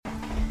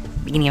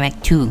beginning of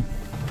Act 2.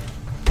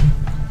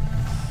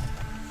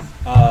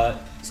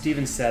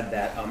 Stephen said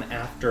that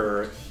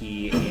after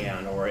he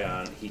and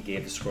Orion, he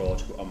gave the scroll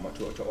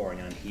to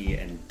Orion, he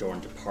and Dorn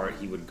depart,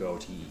 he would go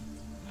to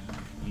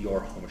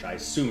your home, which I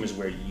assume is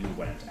where you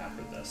went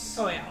after this.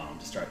 Oh, yeah.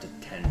 To start to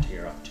tend to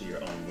your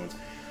own wounds.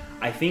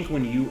 I think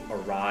when you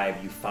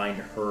arrive, you find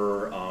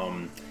her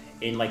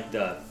in like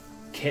the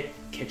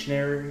kitchen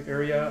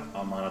area.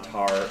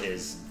 Monotar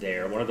is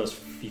there. One of those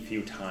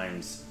few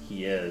times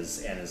he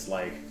is, and is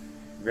like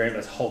very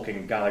much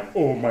hulking guy, like,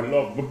 oh my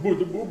love,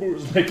 boo-boo-boo-boo,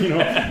 like,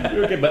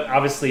 you're okay. But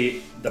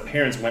obviously the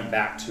parents went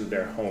back to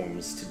their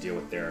homes to deal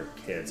with their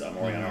kids.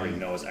 Orion already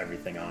knows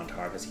everything on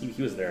Tar because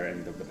he was there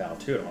in the battle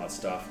too and all that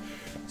stuff.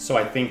 So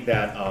I think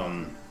that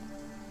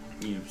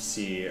you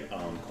see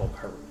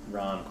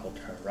Koltaran,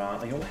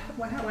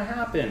 what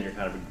happened? You're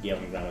kind of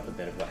regaling them with a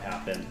bit of what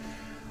happened.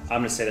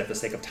 I'm going to say that for the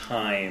sake of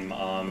time,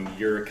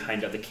 you're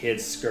kind of, the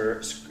kids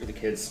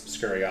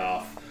scurry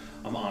off.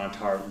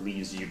 Anatar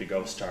leaves you to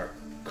go start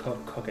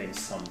cooking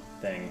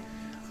something,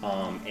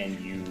 and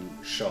you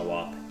show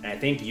up. And I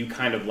think you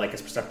kind of, like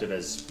as perceptive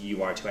as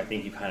you are too, I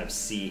think you kind of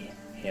see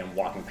him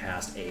walking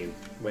past a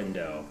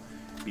window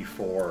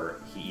before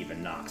he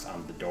even knocks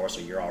on the door,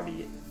 so you're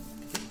already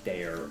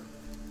there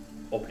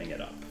opening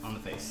it up. On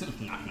the face.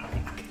 Knock, knock,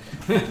 knock.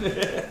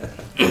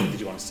 Did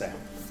you want to say?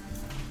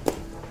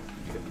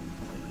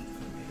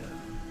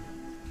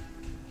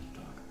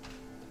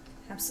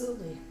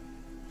 Absolutely.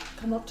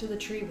 Come up to the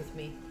tree with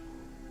me.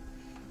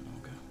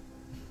 Okay.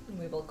 And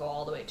we will go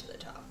all the way to the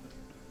top.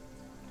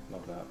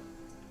 Love that.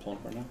 Pulling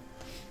for now.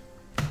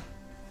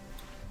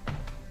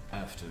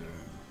 After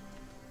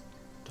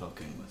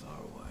talking with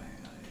Arwai,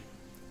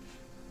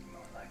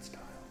 Moonlight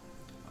style.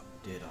 I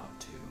did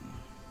opt to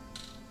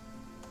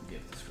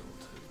give the scroll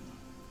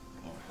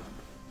to Orion.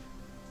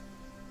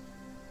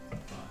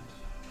 But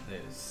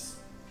there's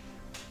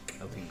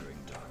a lingering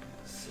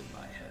darkness in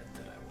my head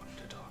that I wanted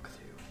to talk to.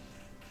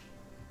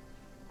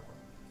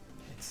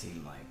 It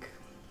seemed like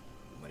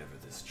whatever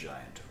this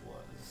giant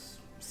was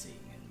seeing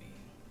in me,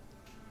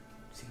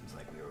 seems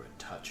like we were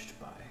touched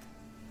by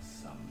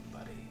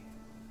somebody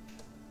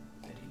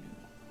that he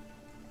knew.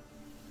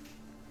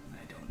 And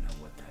I don't know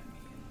what that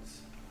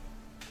means.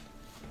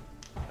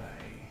 I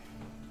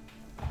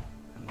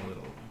am a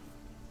little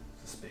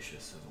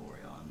suspicious of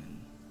Orion and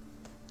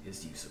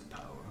his use of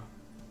power.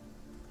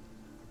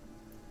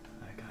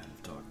 I kind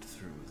of talked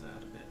through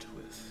that a bit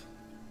with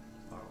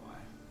Arwai.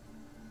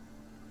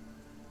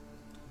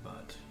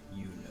 But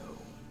you know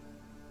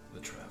the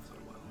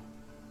Traveler well.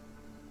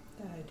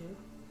 That I do.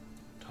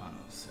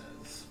 Tano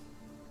says,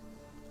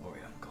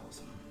 Orion calls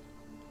him.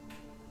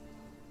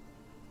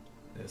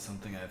 There's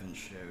something I haven't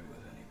shared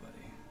with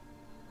anybody,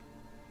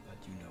 but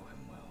you know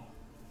him well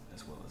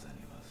as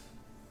any of us.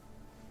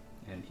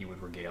 And he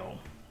would regale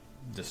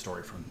the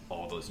story from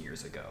all those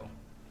years ago,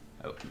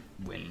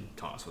 when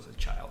Thomas was a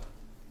child.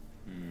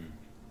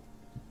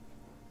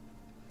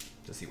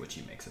 To see what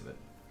she makes of it.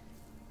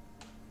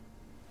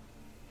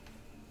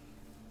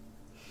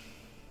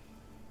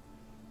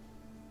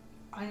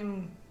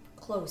 I'm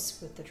close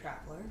with the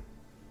Traveler.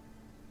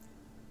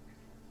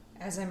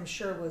 As I'm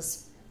sure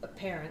was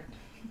apparent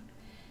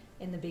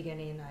in the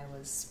beginning, I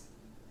was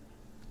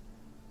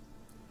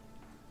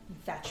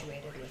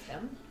infatuated with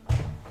him.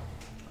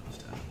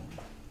 Understandable.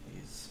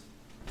 He's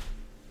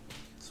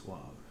suave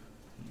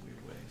in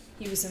weird ways.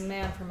 He was a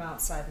man from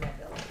outside my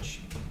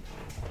village.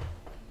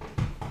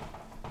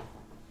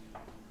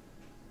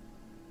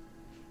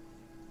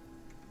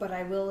 But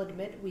I will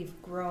admit we've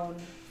grown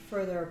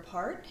further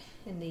apart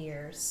in the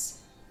years.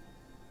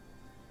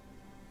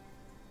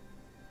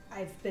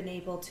 I've been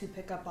able to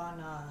pick up on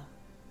a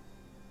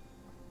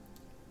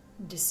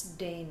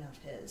disdain of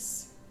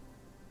his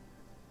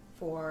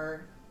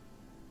for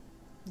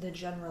the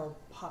general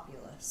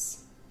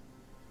populace.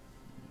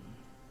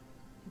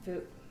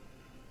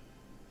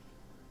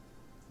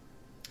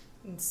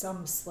 In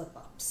some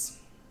slip-ups,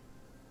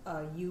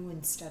 you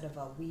instead of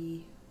a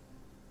we,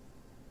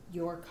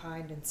 your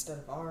kind instead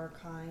of our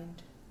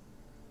kind,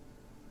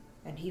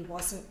 and he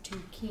wasn't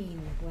too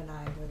keen when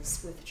I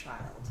was with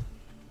child,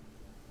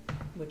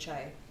 which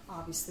I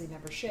obviously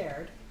never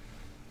shared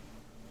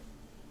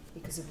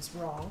because it was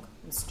wrong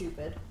and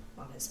stupid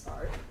on his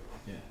part.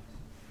 Yeah.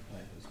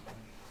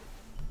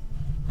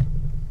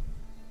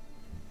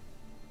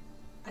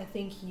 I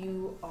think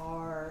you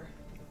are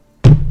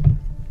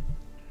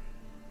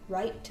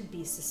right to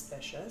be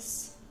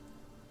suspicious.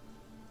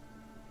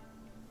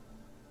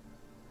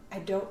 I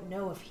don't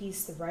know if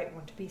he's the right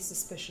one to be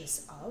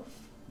suspicious of.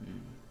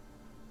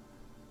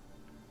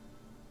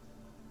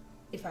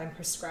 If I'm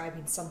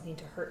prescribing something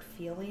to hurt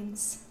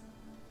feelings.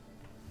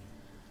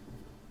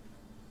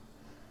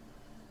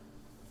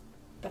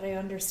 But I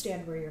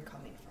understand where you're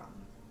coming from.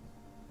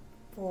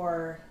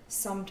 For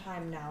some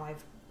time now,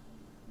 I've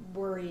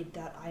worried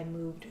that I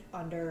moved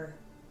under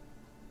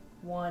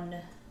one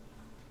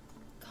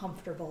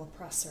comfortable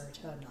oppressor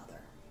to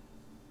another.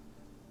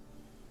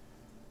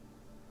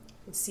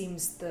 It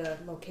seems the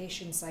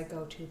locations I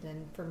go to, the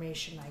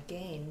information I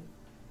gain,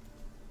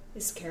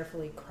 is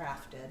carefully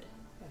crafted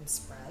and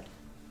spread.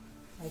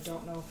 I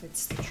don't know if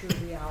it's the true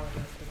reality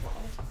of the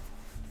world.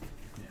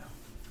 Yeah.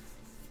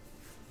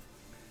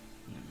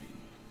 I mean,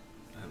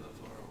 I love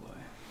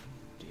Lorelei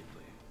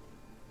deeply.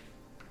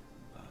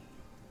 But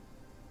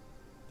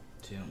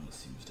Tiamat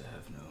seems to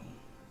have no...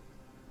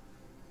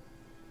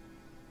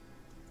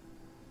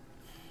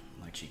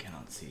 Like she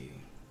cannot see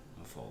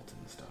a fault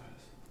in the stars.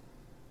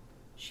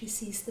 She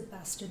sees the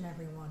best in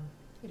everyone.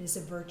 It is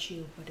a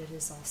virtue, but it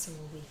is also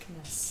a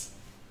weakness.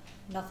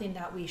 Nothing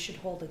that we should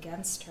hold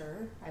against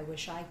her. I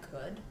wish I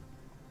could.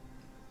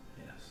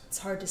 Yes. It's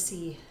hard to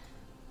see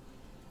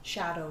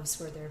shadows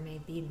where there may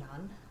be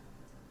none,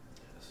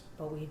 Yes.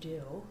 but we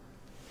do.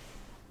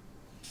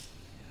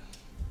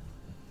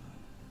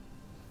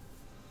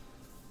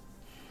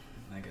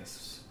 I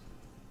guess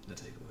the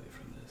takeaway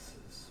from this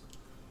is,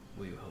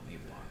 will you help me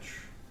watch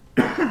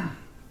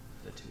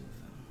the two of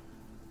them?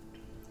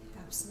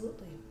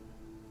 Absolutely.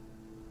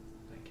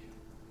 Thank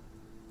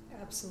you.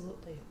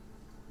 Absolutely.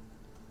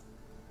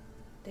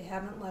 They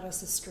haven't led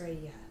us astray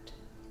yet,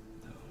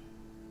 No.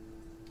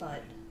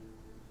 but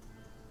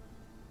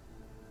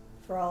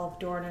for all of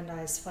Dorn and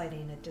I's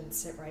fighting, it didn't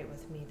sit right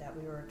with me that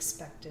we were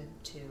expected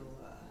to,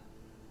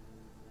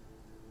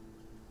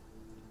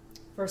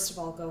 first of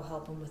all, go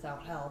help him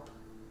without help,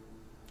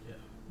 Yeah.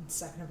 and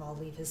second of all,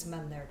 leave his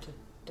men there to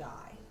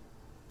die.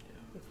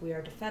 Yeah. If we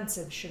are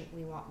defensive, shouldn't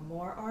we want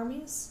more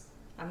armies?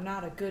 I'm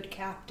not a good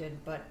captain,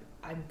 but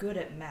I'm good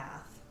at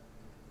math.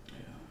 Yeah.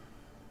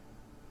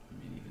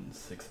 I mean, even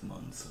 6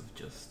 months of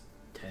just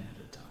 10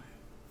 at a time,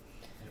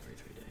 every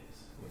 3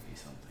 days, would be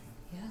something.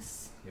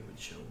 Yes. It would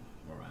show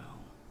morale.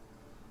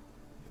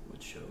 It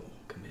would show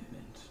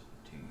commitment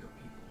to your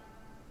people.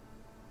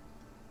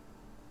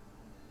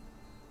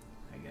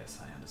 I guess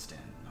I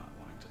understand not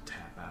wanting to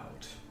tap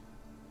out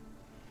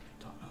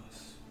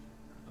Tanos,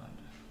 but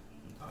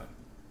part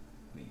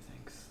of me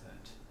thinks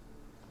that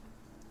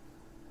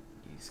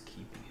he's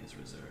keeping his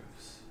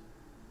reserves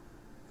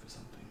for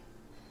something.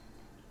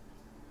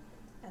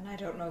 And I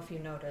don't know if you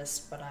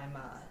noticed, but I'm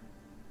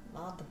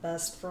not the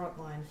best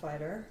frontline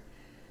fighter.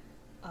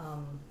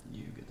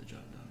 You get the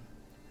job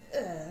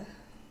done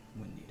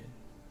when needed,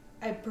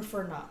 I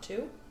prefer not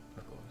to.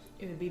 of course.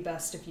 It would be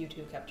best if you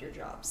two kept your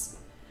jobs,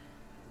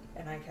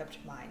 and I kept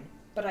mine.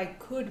 But I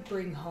could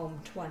bring home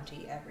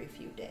 20 every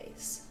few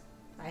days.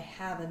 I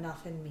have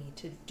enough in me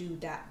to do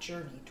that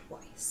journey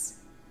twice.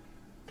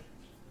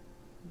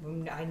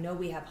 I know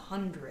we have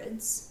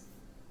hundreds,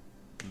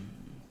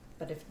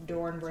 but if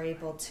Dorn were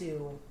able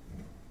to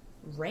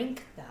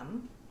rank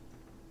them,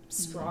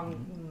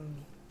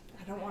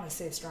 I don't want to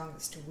say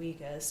strongest to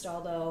weakest,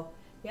 although,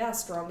 yeah,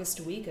 strongest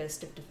to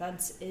weakest, if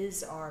defense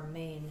is our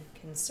main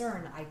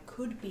concern, I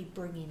could be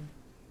bringing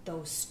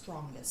those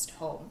strongest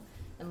home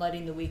and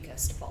letting the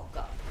weakest bulk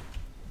up.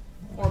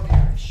 Or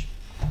perish.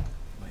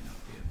 Might not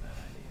be a bad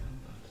idea,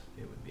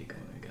 but it would be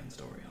going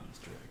against Orion's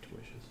direct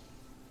wishes.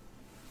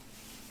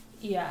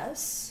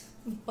 Yes,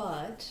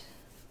 but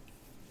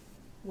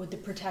would the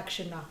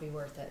protection not be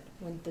worth it?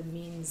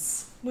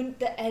 Wouldn't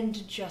the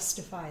end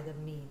justify the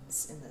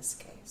means in this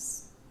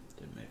case?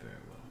 It may very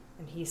well.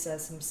 And he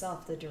says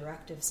himself, the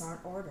directives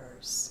aren't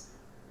orders.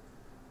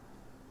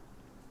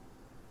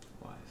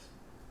 Wise.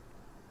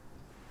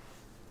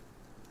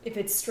 If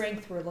it's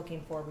strength we're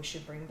looking for, we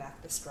should bring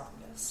back the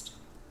strongest.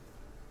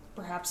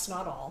 Perhaps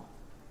not all.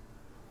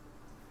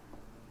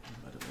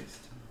 But at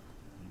least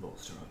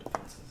bolster our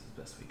defenses as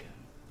best we can.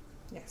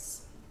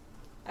 Yes.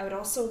 I would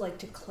also like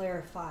to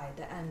clarify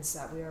the ends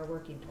that we are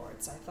working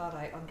towards. I thought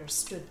I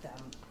understood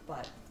them,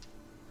 but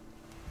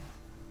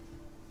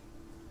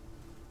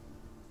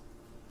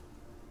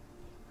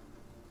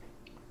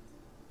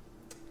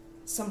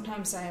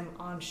sometimes I am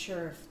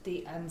unsure if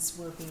the ends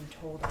we're being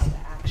told are the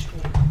actual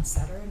ones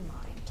that are in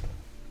mind.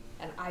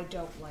 And I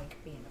don't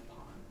like being a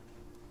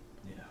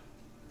pawn. Yeah.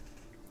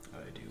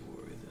 I do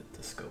worry that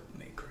the scope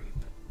may creep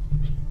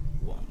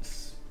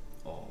once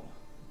all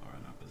are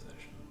in our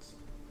possessions.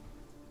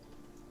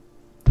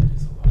 It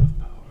is a lot of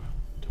power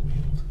to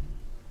wield.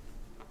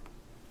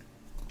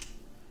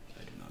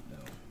 I do not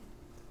know.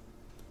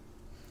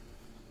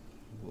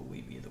 Will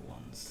we be the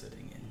ones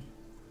sitting in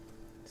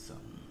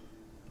some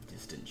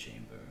distant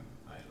chamber,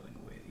 idling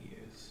away the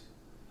years,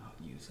 not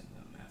using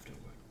them afterward?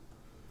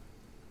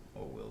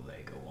 Or will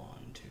they go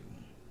on to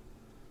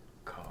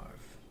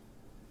carve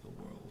the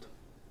world?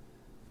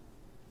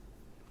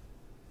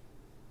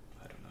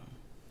 I don't know.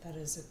 That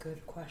is a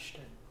good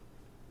question.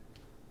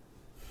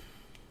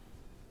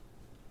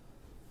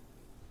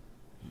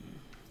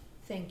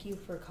 Thank you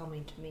for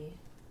coming to me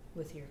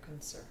with your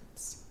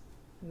concerns.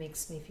 It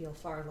makes me feel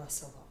far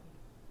less alone.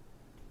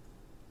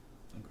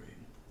 Agreed.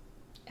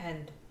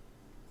 And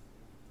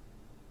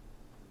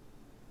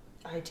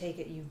I take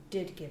it you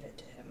did give it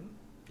to him,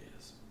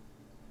 Yes.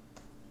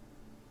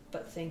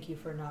 but thank you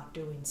for not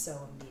doing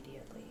so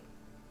immediately.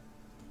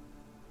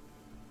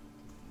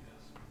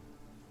 Yes.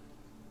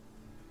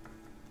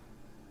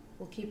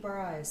 We'll keep our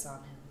eyes on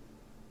him.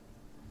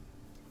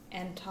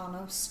 And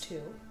Tanos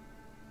too,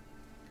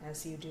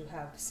 as you do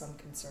have some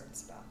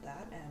concerns about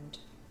that, and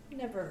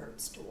never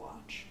hurts to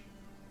watch.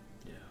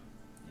 Yeah,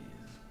 he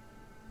is.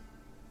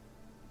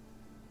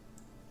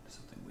 There's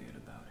something weird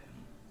about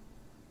him.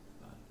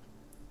 But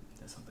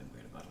there's something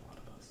weird about a lot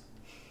of us.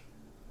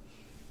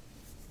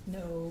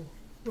 No,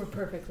 we're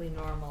perfectly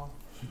normal.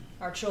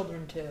 Our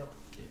children too.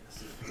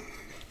 Yes.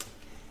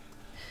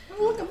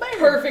 Look at my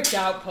perfect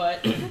output.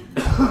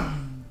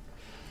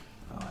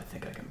 Oh, I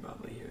think I can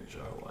probably hear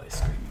Jarwai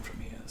screaming from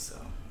here, so.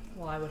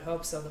 Well, I would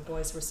hope so. The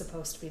boys were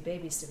supposed to be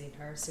babysitting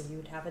her, so you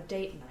would have a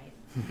date night.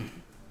 Yeah,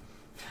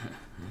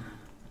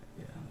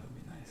 that would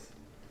be nice.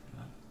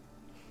 But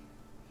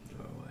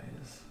Jarwai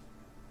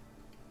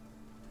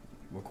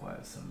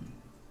requires some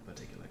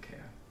particular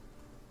care.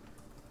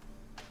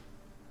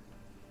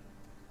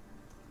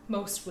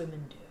 Most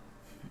women do.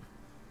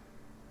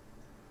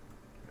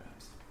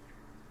 Perhaps.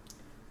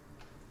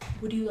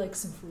 Would you like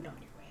some food on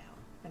your way out?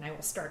 And I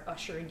will start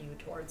ushering you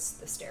towards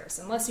the stairs,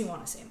 unless you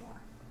want to say more.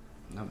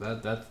 No,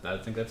 I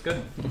think that's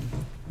good.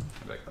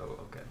 I'm like, oh,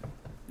 okay.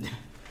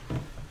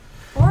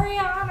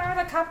 Orion, are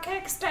the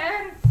cupcakes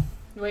done?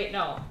 Wait,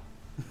 no.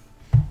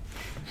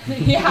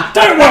 Yeah.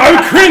 Damn,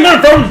 I cleaned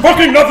them from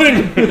fucking nothing!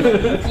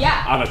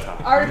 Yeah.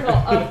 Anatar. Article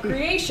of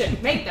creation.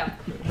 Make them.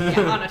 Yeah,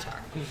 Anatar.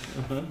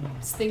 I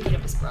was thinking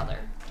of his brother.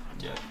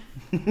 Yeah.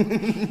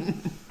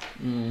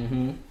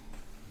 Mm-hmm.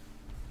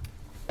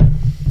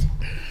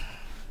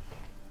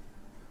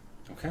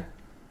 Okay.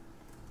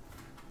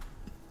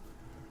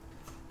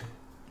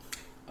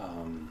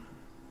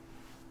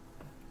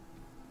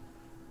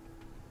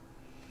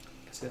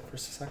 Say that for a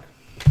sec.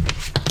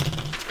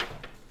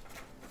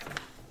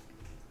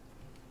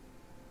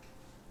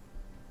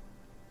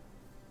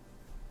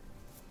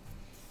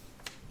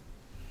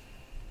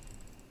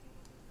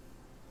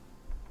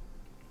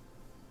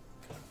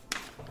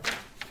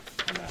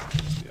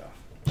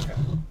 Okay.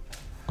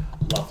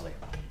 Lovely.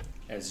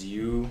 As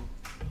we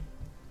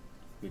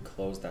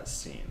close that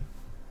scene,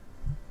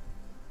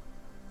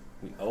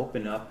 we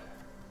open up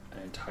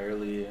an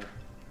entirely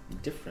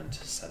different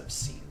set of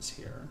scenes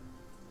here,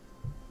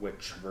 which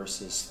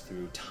traverses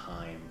through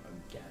time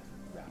again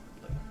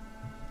rapidly.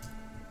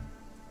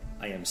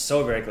 I am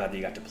so very glad that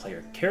you got to play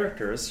your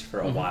characters for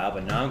a while,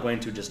 but now I'm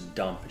going to just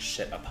dump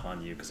shit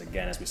upon you, because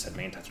again, as we said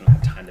many times, we don't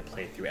have time to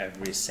play through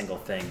every single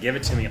thing. Give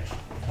it to me.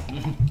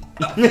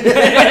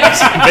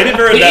 Baby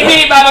bird.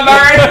 Baby Mama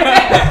Bird!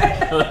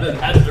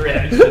 That's the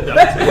reaction.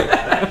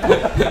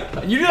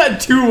 You do that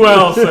too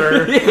well,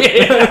 sir.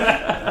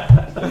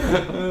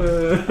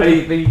 I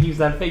think you use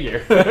that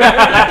figure.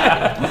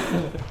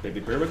 Baby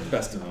bird with the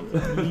best of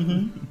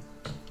them.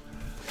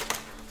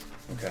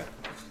 Okay.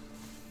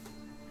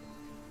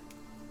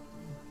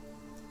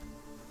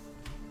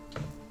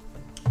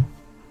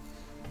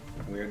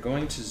 We are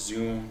going to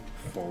zoom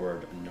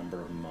forward a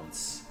number of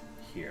months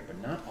here,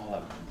 but not all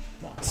at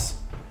once.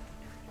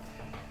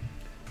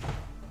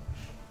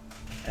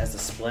 As the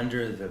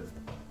splendor, the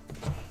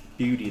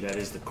beauty that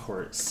is the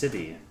court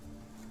city,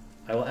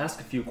 I will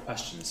ask a few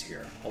questions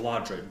here.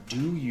 Aladra,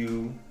 do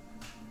you,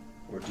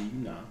 or do you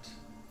not,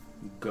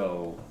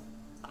 go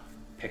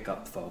pick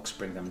up folks,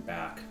 bring them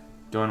back?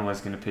 Dawn was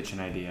going to pitch an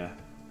idea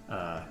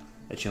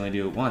that you only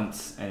do it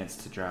once, and it's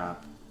to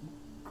drop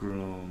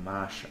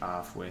Grumash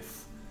off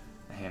with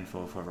a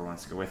handful of whoever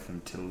wants to go with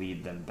them to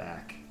lead them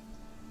back.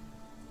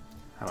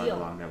 However Deal.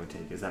 long that would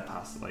take. Is that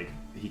possible? Like,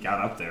 he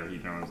got up there, he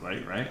knows,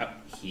 like, right?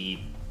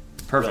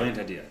 Brilliant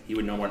idea. He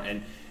would know more.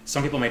 And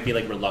some people might be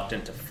like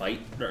reluctant to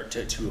fight or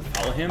to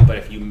follow him, but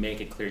if you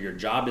make it clear your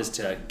job is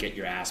to get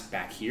your ass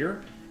back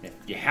here, if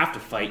you have to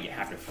fight, you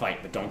have to fight,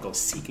 but don't go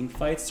seeking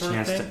fights. Sort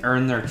Chance of thing. to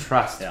earn their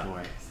trust, Yeah.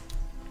 boys.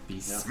 Be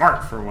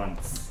smart for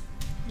once.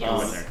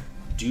 Yes.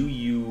 Do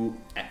you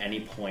at any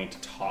point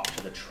talk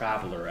to the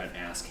traveler and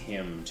ask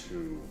him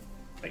to,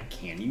 like,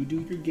 can you do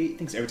your gate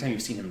things? Every time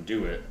you've seen him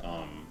do it,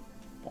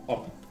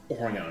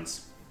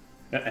 Orion's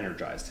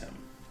energized him.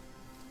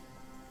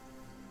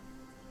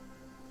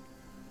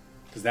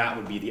 Because that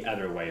would be the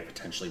other way of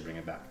potentially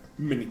bringing back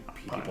many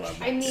people at once.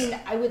 I mean,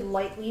 I would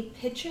lightly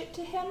pitch it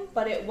to him,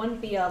 but it wouldn't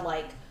be a,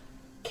 like,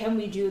 can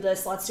we do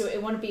this? Let's do it.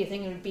 It wouldn't be a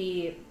thing. It would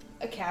be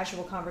a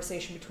casual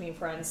conversation between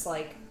friends,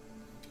 like,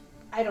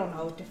 I don't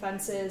know,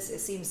 defenses. It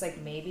seems like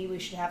maybe we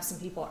should have some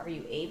people. Are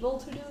you able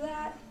to do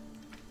that?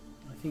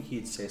 I think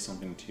he'd say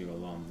something to you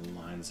along the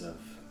lines of,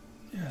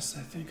 Yes,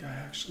 I think I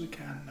actually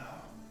can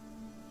now.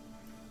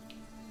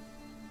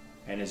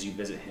 and as you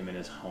visit him in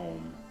his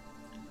home,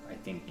 I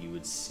think you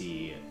would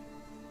see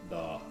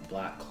the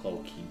black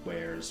cloak he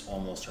wears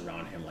almost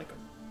around him like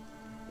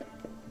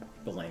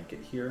a blanket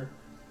here,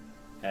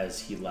 as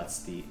he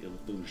lets the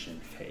illusion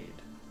fade.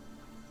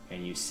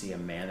 And you see a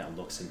man that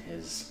looks in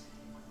his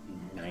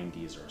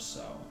 90s or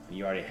so. And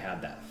you already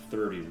had that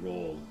 30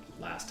 roll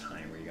last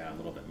time where you got a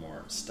little bit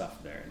more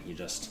stuff there, and he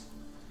just...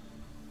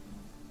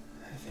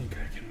 I think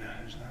I can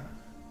manage that,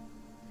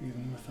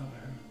 even without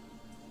him.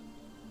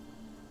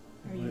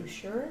 Are you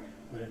sure?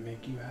 Would it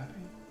make you happy?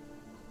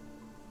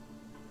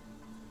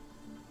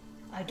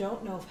 I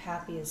don't know if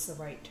happy is the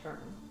right term.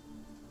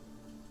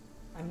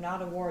 I'm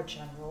not a war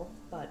general,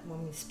 but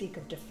when we speak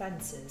of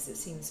defenses, it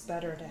seems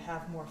better to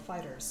have more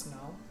fighters,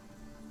 no?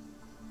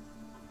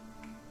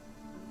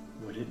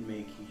 Would it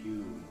make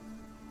you,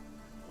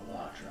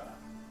 Eladra,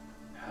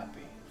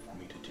 happy for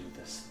me to do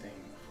this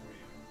thing for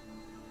you?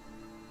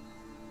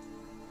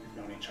 We've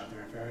known each other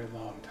a very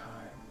long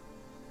time.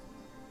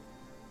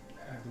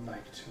 And I'd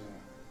like to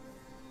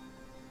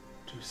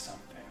do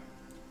something.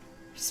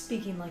 You're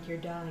speaking like you're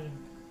dying.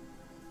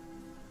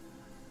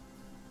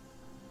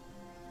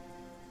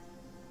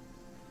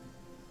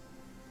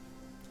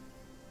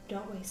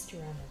 Don't waste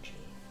your energy.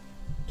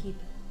 Keep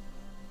it.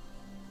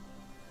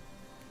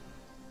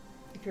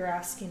 If you're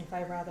asking if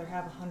I'd rather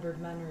have 100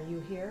 men or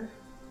you here,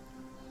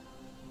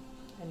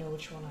 I know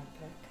which one I'd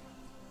pick.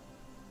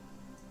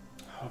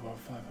 How about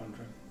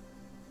 500?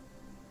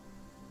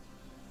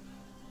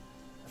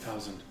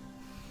 1,000.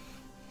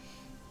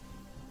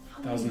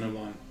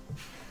 1,001.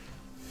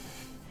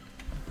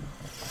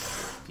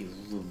 The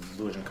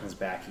illusion comes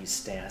back. He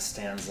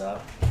stands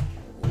up.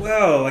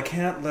 Well, I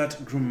can't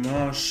let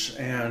Grumash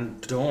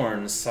and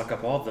Dorn suck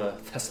up all the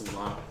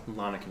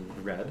Thessalonican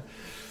red.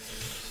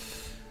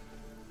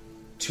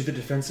 To the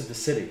defense of the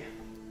city.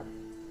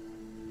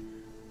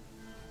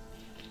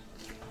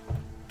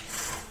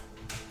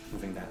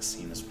 Moving that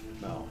scene as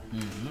well.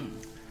 Mm-hmm.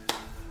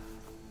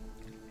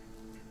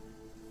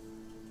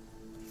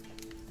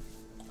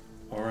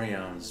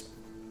 Orion's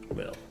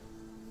will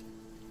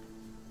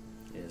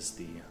is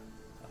the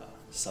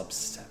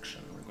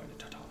subsection we're going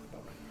to talk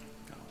about right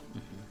now.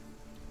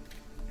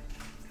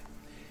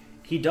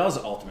 He does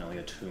ultimately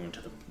attune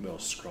to the will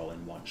scroll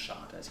in one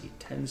shot, as he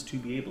tends to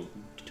be able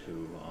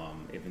to,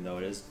 even though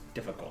it is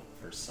difficult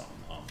for some.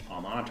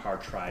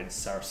 Amanatar tried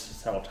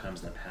several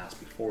times in the past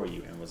before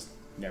you and was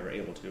never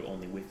able to.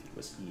 Only with you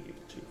was he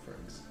able to, for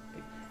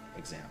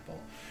example.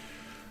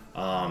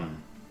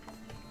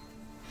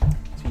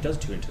 So he does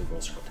tune into the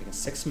will scroll, taking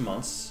 6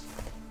 months.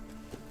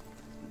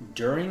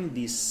 During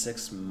these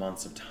 6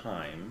 months of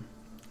time,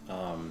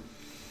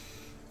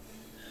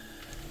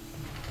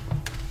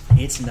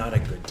 it's not a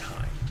good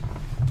time.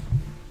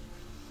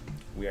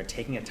 We are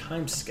taking a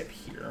time skip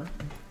here,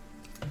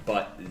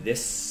 but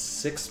this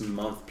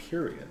 6-month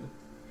period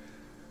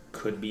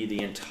could be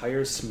the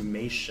entire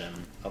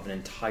summation of an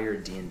entire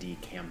D&D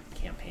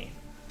campaign.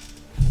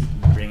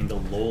 Bringing the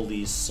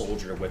lowly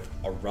soldier with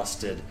a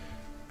rusted,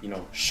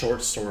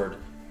 short sword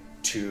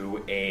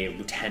to a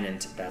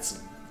lieutenant that's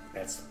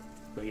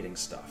raiding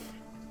stuff.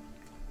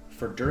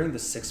 For during the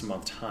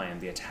 6-month time,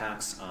 the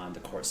attacks on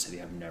the court city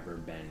have never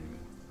been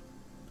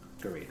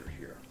greater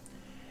here.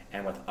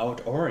 And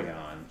without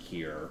Orion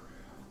here,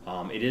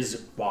 it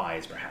is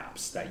wise,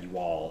 perhaps, that you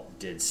all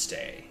did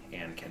stay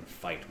and can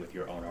fight with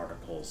your own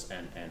articles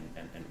and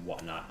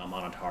whatnot.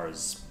 Amanatar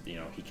is,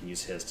 he can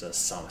use his to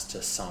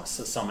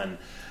summon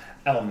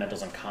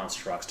elementals and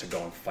constructs to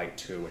go and fight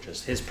too, which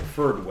is his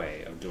preferred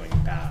way of doing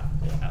battle,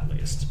 at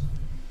least.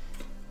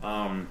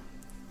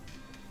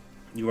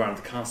 You are on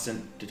the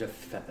constant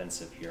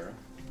defensive here.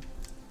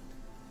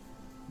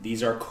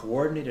 These are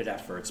coordinated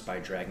efforts by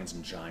dragons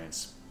and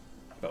giants,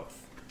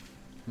 both.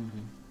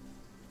 Mm-hmm.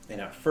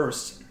 And at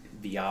first,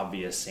 the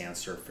obvious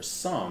answer for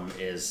some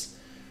is,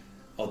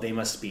 they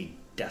must be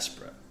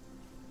desperate.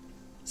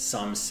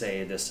 Some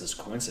say this is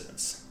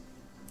coincidence.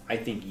 I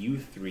think you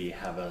three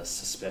have a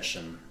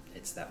suspicion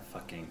it's that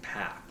fucking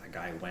path the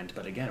guy went,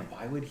 but again,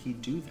 why would he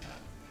do that?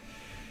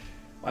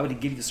 Why would he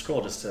give you the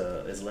scroll just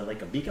as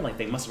like a beacon? Like,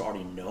 they must have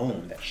already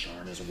known that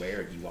Sharn is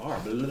where you are.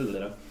 Blah, blah,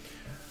 blah,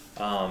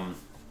 blah.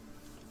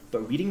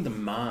 But reading the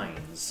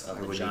minds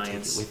of the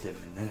giants... Take it with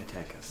him and then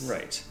attack us?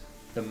 Right.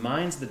 The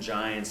minds of the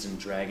giants and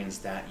dragons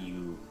that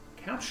you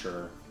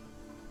capture,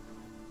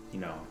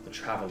 the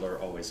traveler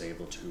always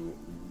able to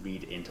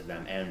read into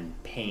them, and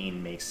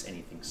pain makes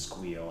anything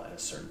squeal at a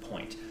certain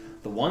point.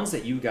 The ones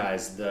that you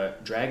guys, the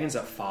dragons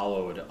that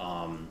followed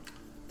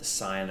the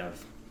sign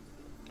of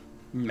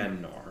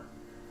Memnor,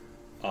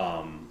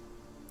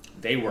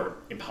 they were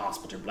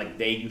impossible to,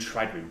 you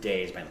tried for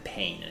days by the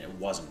pain, and it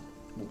wasn't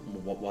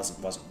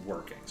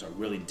working. So it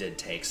really did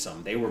take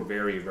some. They were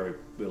very, very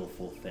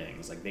willful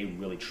things. They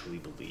really truly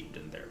believed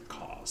in their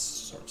cause,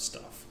 sort of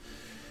stuff.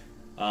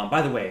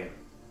 By the way,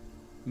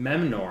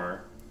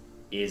 Memnor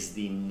is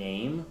the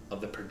name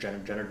of the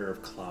progenitor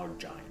of cloud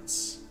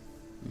giants.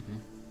 Mm-hmm.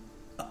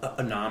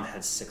 Anam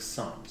had 6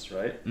 sons,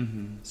 right?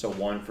 Mm-hmm. So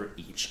one for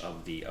each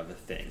of the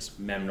things.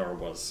 Memnor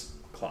was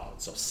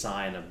cloud, so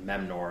sign of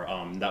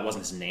Memnor. That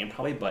wasn't his name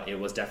probably, but it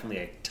was definitely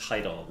a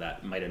title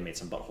that might have made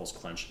some buttholes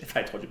clench if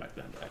I told you back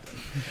then.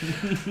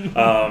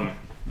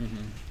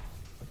 Mm-hmm.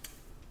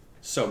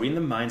 So reading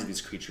the minds of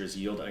these creatures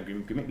yield an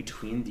agreement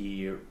between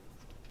the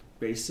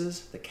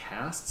races, the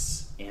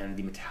castes, and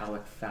the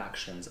metallic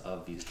factions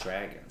of these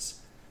dragons.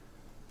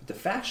 But the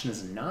faction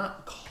is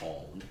not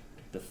called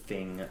the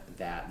thing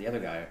that the other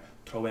guy,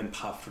 Troen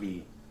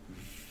Pafri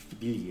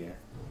Vilje,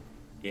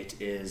 it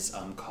is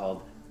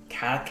called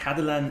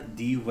Cadilan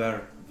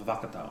Diwer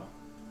Vakatau,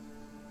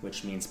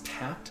 which means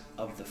Pact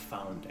of the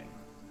Founding.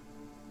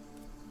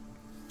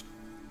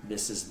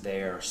 This is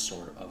their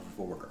sort of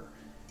order.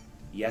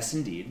 Yes,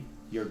 indeed,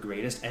 your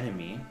greatest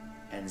enemy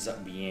ends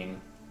up being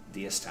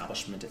the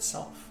establishment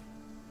itself.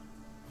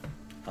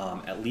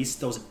 at least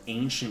those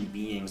ancient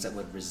beings that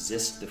would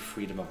resist the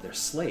freedom of their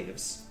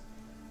slaves,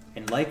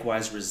 and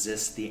likewise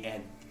resist the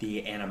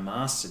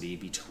animosity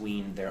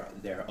between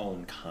their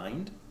own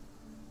kind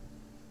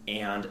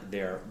and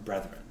their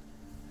brethren.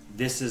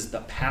 This is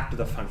the pact of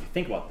the Fang. If you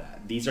think about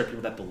that, these are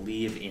people that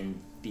believe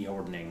in the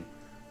Ordning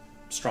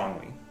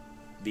strongly.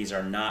 These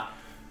are not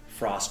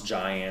frost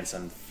giants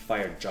and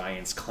fire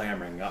giants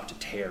clamoring up to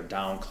tear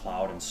down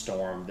cloud and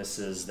storm. This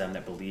is them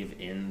that believe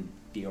in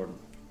the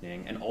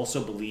Ordning and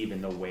also believe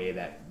in the way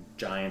that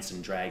giants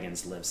and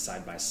dragons live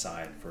side by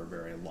side for a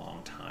very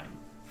long time,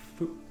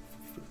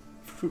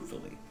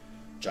 fruitfully.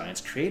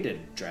 Giants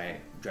created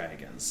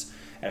dragons.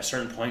 At a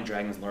certain point,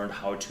 dragons learned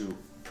how to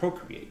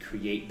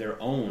create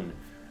their own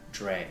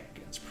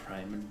dragons,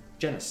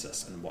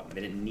 Primogenesis and whatnot.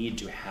 They didn't need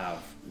to have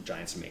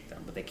giants make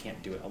them, but they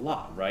can't do it a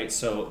lot, right?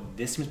 So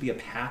this seems to be a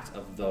pact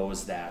of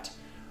those that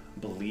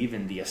believe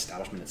in the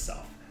establishment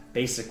itself.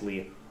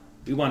 Basically,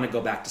 we want to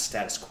go back to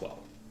status quo.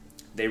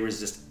 They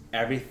resist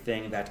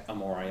everything that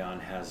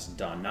Amorion has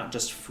done, not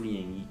just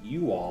freeing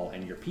you all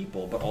and your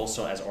people, but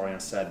also, as Orion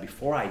said,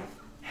 before I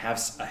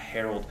have a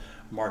herald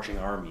marching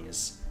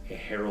armies, a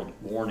herald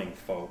warning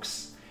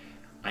folks,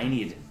 I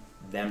need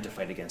them to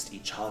fight against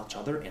each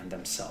other and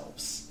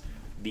themselves.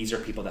 These are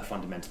people that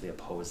fundamentally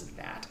oppose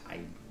that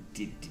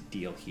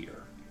ideal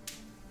here.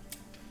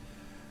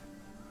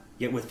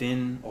 Yet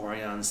within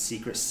Orion's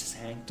secret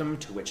sanctum,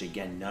 to which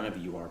again none of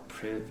you are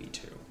privy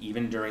to,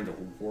 even during the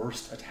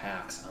worst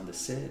attacks on the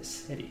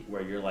city,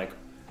 where you're like,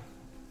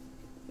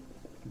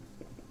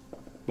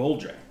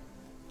 Boldre,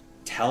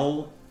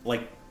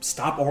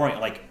 stop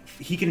Orion,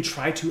 he can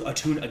try to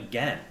attune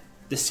again.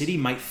 The city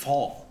might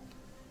fall.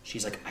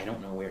 She's like, I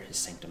don't know where his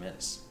sanctum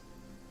is.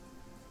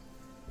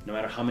 No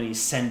matter how many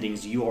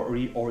sendings you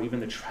or even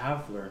the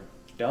Traveler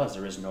does,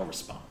 there is no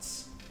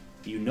response.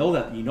 You know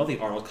the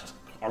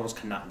Argos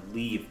cannot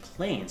leave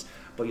planes,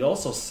 but you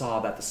also saw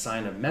that the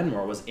sign of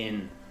Menmor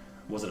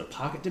was it a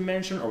pocket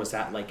dimension, or was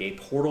that like a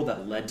portal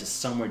that led to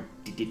somewhere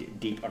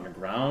deep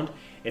underground?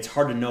 It's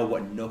hard to know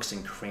what nooks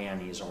and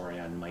crannies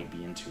Orion might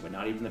be into, but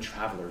not even the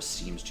Traveler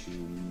seems to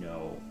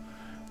know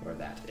where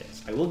that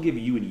is. I will give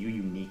you and you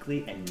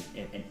uniquely an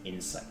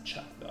insight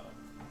check, though.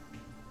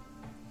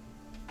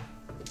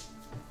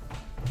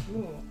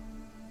 Ooh.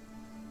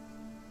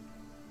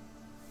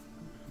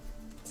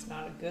 It's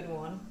not a good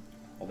one.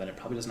 Well, then it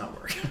probably does not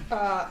work.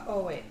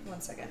 Oh wait,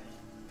 1 second.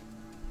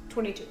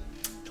 22.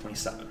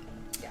 27.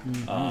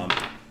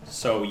 Yeah.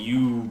 So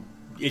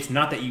it's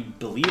not that you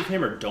believe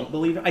him or don't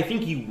believe him. I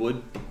think you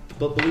would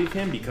believe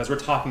him, because we're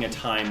talking a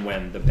time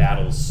when the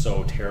battle's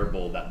so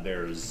terrible that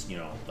there's,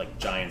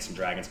 giants and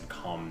dragons have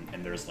come,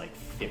 and there's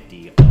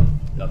 50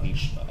 of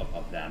each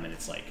of them, and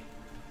it's like,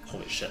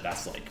 holy shit,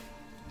 that's like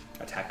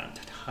Attack on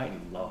Titan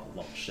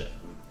level shit,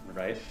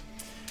 right?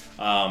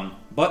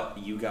 But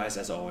you guys,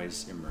 as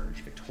always, emerge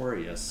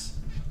victorious.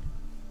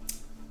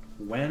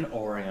 When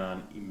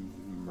Orion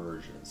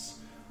emerges,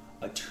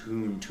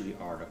 attuned to the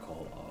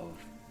article of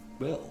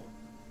will,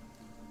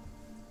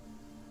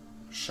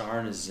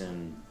 Sharn is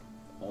in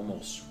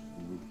almost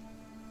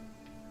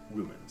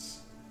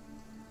ruins.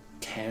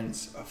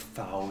 Tens of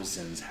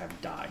thousands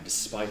have died,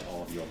 despite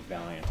all of your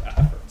valiant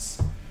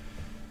efforts.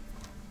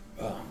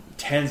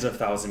 Tens of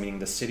thousands, meaning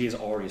the city has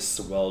already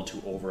swelled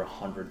to over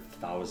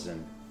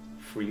 100,000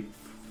 free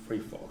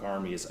folk,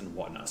 armies and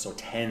whatnot. So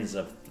tens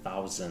of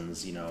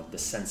thousands, the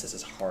census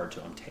is hard to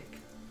untake.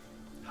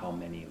 How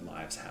many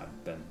lives have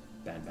been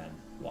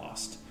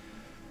lost?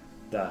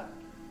 The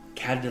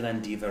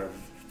Cadilan Diver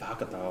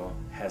Vakatho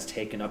has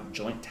taken up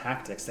joint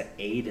tactics that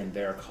aid in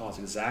their cause,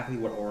 exactly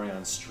what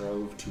Orion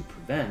strove to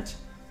prevent,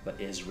 but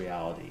is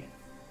reality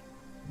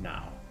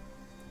now.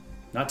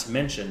 Not to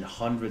mention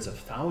hundreds of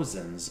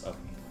thousands of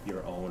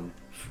your own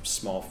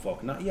small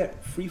folk, not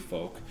yet free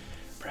folk,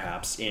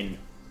 perhaps, in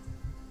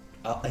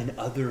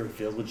other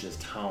villages,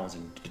 towns,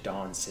 and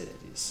Dawn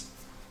cities.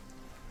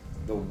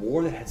 The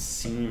war that had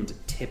seemed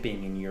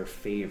tipping in your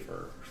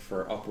favor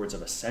for upwards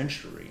of a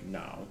century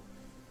now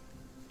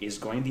is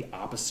going the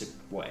opposite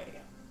way,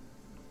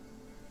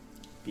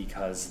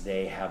 because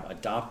they have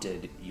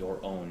adopted your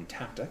own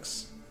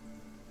tactics,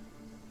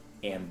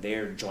 and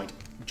their joint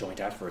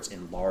efforts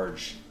in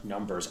large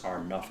numbers are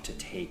enough to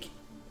take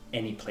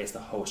any place the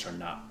hosts are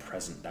not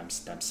present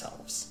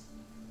themselves.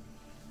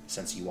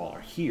 Since you all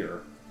are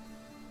here,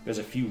 there's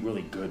a few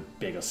really good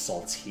big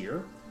assaults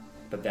here,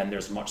 but then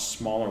there's much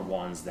smaller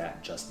ones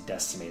that just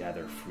decimate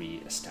other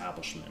free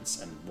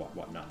establishments and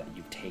whatnot that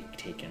you've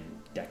taken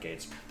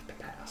decades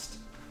past.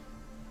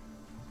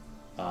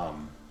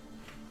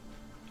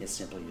 It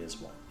simply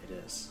is what it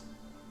is.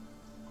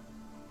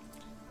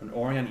 When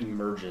Orion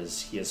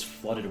emerges, he is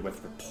flooded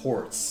with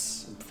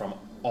reports from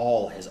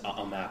all his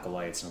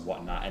acolytes and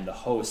whatnot, and the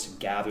host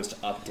gathers to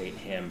update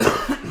him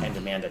and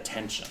demand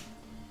attention.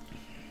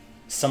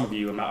 Some of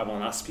you, I will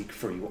not speak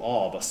for you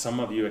all, but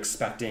some of you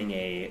expecting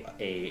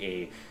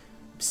a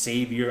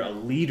savior, a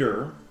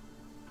leader,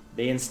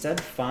 they instead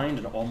find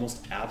an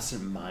almost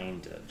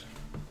absent-minded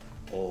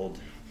old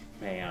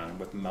man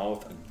with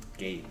mouth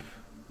agape,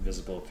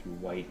 visible through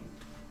white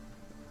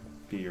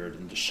beard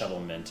and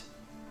dishevelment,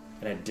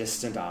 and a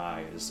distant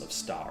eyes of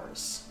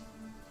stars.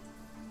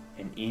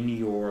 And in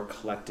your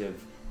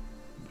collective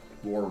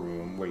war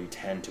room where you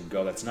tend to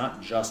go, that's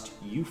not just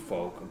you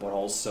folk, but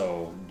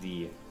also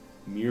the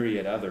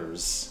myriad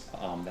others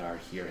that are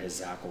here,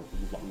 his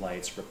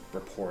acolytes,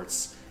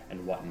 reports,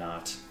 and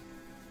whatnot.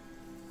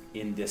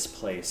 In this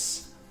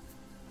place,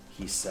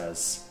 he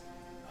says,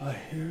 I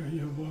hear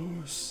your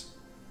woes,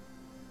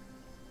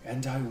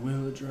 and I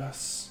will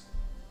address,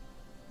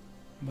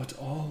 but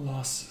all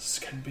losses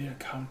can be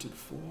accounted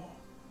for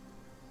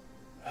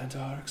and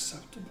are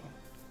acceptable.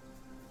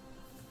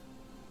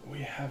 We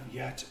have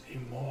yet a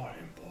more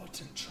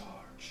important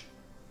charge.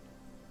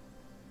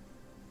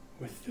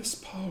 With this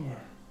power,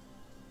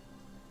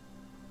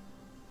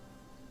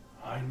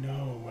 I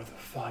know where the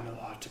final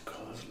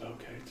article is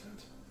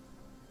located.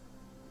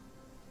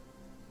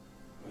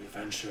 We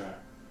venture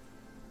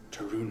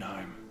to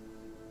Runheim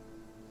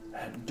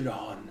at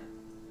dawn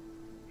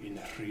in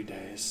 3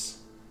 days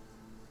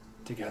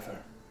together,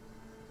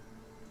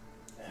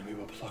 and we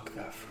will pluck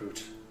that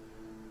fruit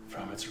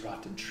from its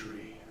rotten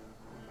tree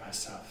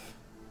myself.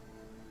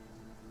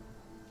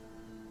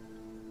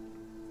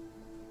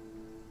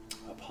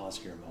 I'll pause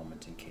here a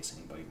moment in case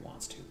anybody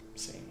wants to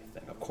say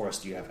anything. Of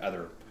course, you have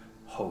other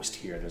host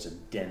here. There's a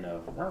din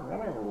of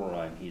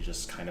and he's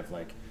just kind of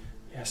like,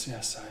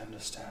 Yes, I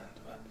understand,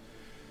 but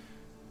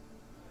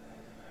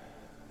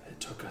it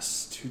took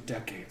us 2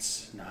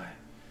 decades nigh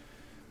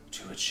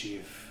to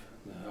achieve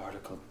the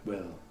article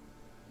will,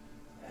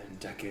 and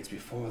decades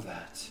before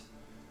that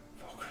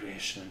for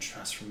creation and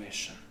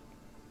transformation.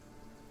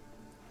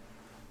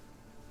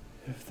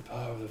 If the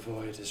power of the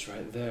void is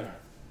right there,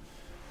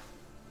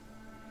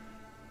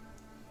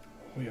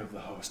 we of the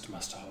host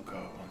must all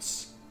go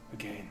once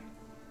again,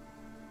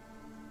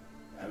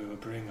 and we will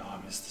bring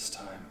armies this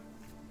time.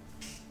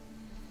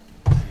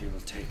 We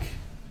will take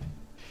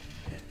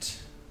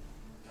it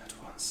at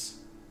once.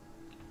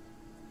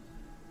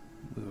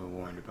 We were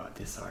warned about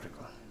this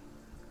article,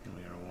 and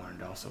we were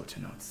warned also to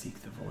not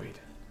seek the void.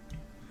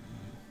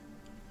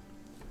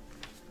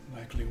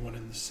 Likely one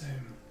and the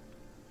same.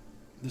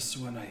 This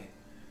one, I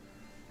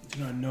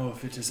do not know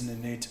if it is an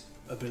innate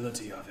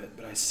ability of it,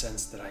 but I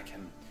sense that I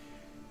can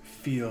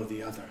feel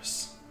the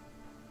others.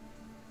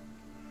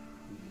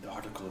 The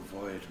article of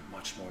void,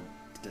 much more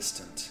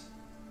distant.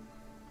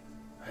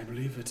 I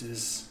believe it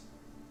is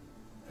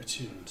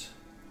attuned,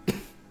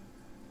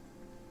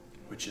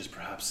 which is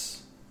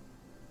perhaps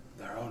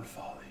their own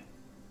folly.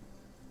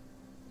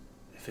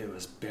 If it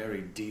was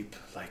buried deep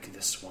like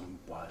this one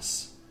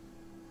was,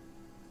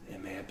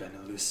 it may have been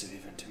elusive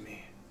even to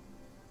me.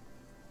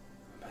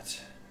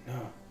 But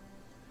no,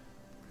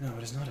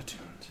 it is not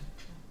attuned.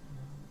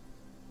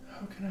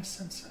 How can I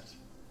sense it?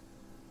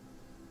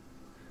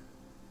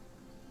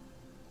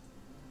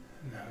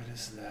 No, it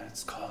is that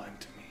it's calling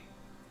to me.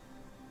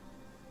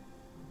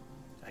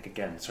 like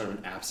again, sort of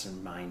an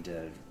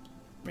absent-minded,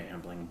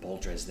 rambling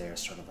Boldre is there,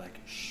 sort of like,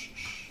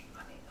 shh,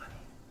 honey,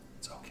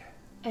 it's okay.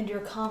 And you're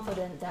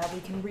confident that we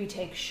can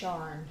retake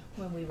Sharn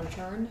when we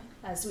return,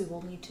 as we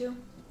will need to?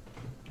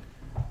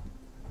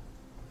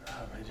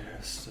 My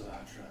dearest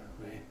Eladra,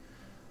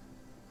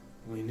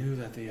 we knew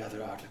that the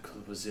other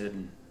article was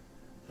in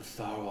the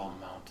Tharwal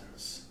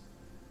Mountains.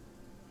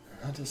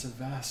 And that is a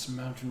vast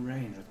mountain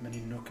range with many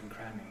nook and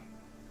cranny.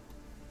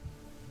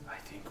 I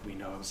think we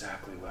know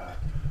exactly where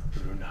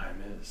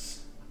Runheim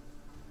is.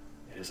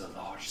 It is a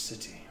large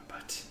city,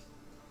 but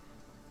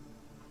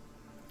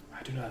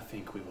I do not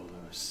think we will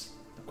lose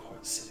the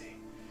court city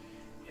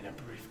in a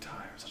brief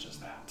time such as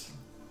that.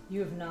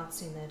 You have not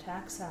seen the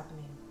attacks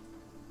happening.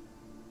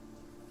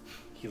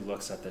 He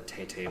looks at the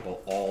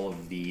table, all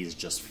of these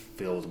just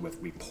filled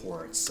with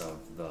reports of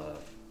the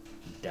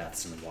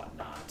deaths and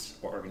whatnot.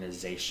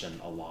 Organization,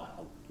 a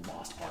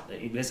lost art.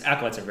 His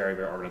acolytes are very,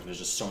 very organized. There's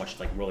just so much,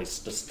 like, really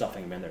just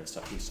stuffing them in there and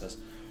stuff. He says,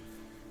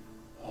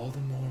 All the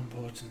more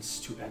importance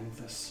to end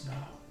this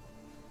now.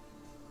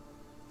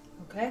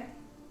 Okay.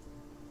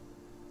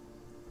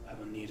 I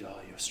will need all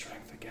your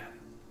strength again,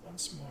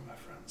 once more, my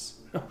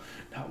friends. No,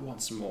 not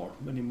once more,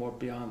 many more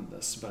beyond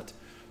this, but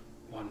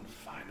one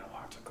final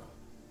article.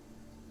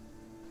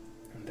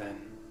 And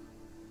then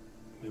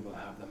we will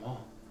have them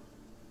all.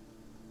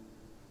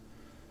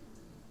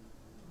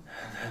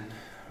 And then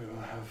we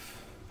will have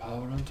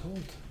power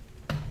untold.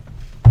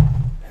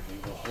 And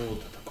we will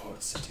hold the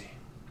court city.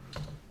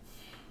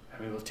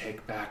 And we will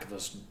take back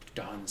those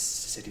Dawn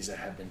cities that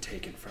have been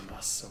taken from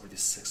us over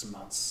these 6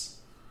 months.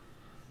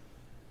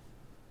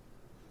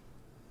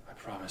 I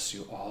promise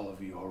you all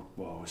of your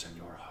woes and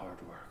your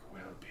hard work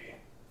will be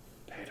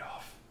paid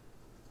off.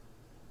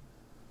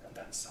 And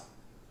then some.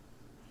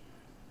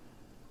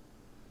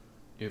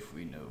 If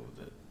we know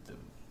that the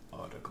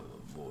article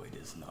of void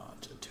is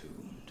not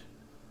attuned,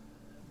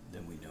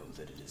 then we know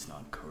that it is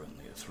not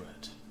currently a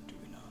threat, do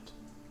we not?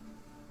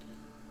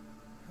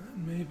 That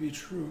may be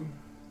true,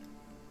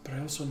 but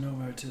I also know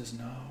where it is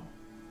now.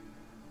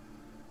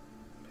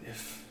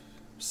 If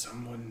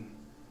someone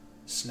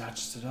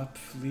snatches it up,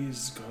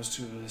 flees, goes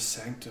to the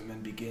sanctum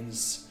and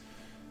begins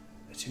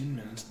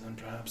attunement, then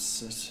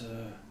perhaps it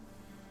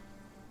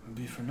would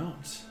be for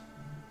naught.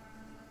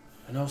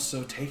 And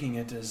also taking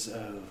it as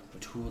a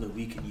tool that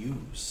we can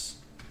use,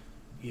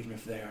 even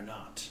if they are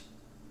not.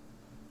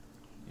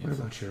 What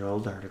about your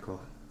old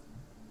article?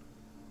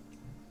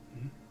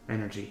 Hmm?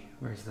 Energy,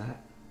 where's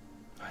that?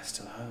 I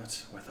still have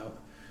it.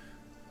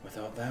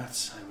 Without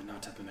that, I would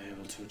not have been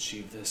able to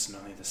achieve this. And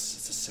only this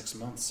it's 6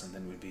 months, and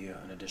then would be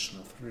an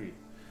additional 3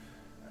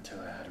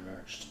 until I had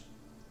emerged.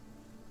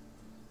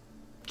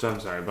 So I'm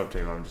sorry,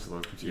 Bubtail, I'm just a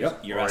little confused.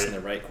 Yep, you're asking the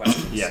right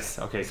questions. Yes,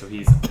 okay, so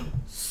he's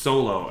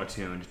solo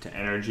attuned to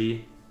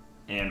energy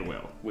and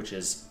will. Which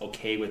is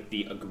okay with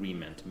the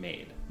agreement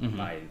made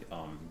by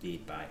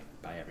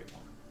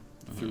everyone.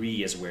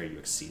 3 is where you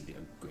exceed the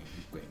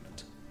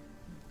agreement.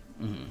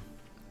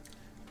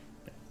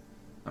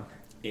 Okay.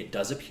 It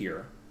does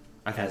appear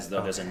as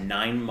though there's a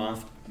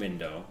 9-month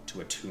window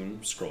to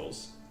attune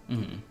scrolls,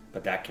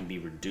 but that can be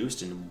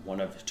reduced in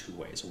one of 2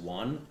 ways.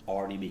 1,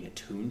 already being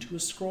attuned to a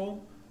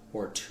scroll,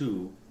 or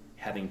 2,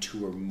 having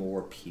 2 or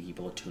more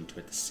people attuned to it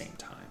at the same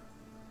time.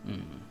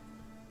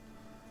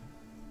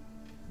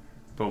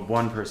 But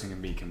one person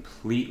can be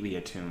completely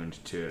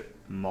attuned to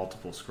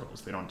multiple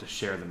scrolls. They don't have to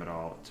share them at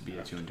all to be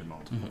attuned to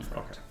multiple.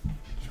 Okay.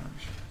 Just wanna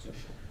be sure.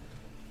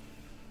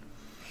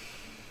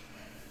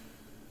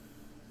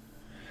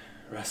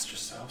 Rest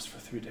yourselves for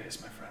 3 days,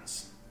 my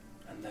friends,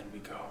 and then we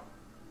go.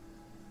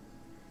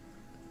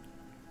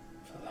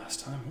 For the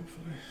last time,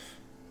 hopefully.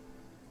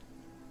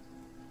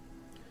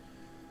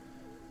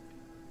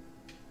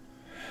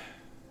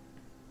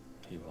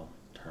 He will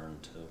turn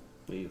to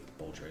leave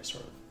Boldre,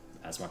 sort of,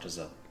 as much as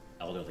a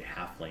elderly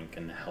halfling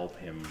can help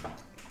him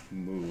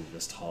move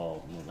this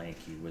tall,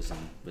 lanky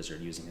wizard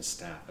using his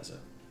staff as a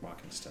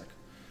walking stick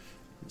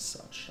and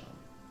such.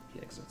 He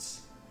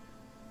exits.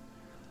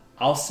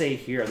 I'll say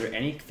here, are there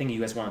anything you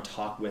guys want to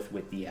talk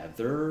with the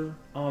other?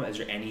 Is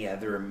there any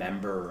other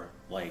member,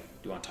 like,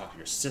 do you want to talk to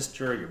your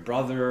sister, your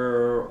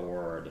brother,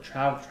 or the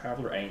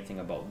traveler, or anything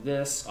about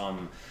this?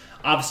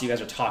 Obviously, you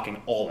guys are talking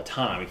all the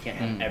time. We can't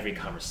have every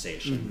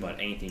conversation, but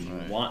anything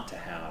you want to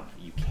have,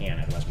 you can.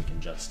 Otherwise, we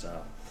can just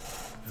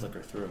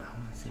flicker through.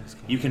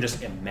 You can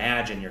just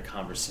imagine your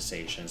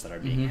conversations that are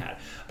being had.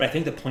 But I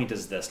think the point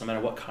is this: no matter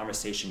what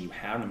conversation you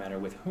have, no matter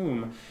with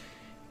whom,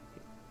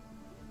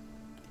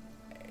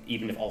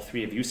 even if all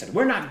 3 of you said,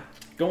 we're not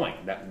going,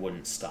 that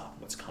wouldn't stop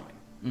what's coming.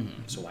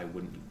 So why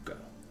wouldn't you go?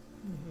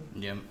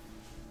 Yep.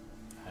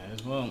 I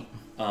as well.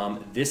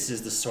 This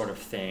is the sort of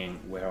thing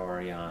where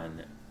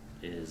Orion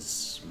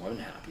is more than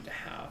happy to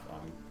have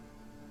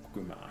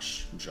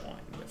Gumash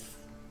join with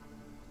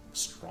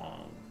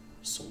strong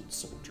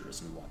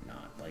soldiers and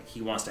whatnot. Like,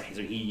 he wants to,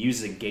 so he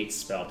uses a gate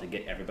spell to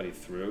get everybody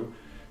through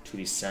to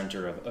the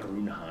center of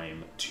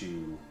Arunheim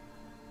to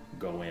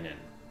go in and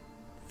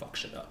fuck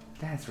shit up.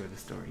 That's where the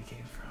story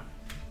came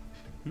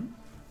from.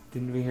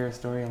 Didn't we hear a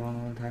story a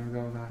long time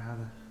ago about how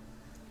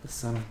the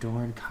son of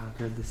Dorn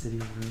conquered the city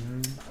of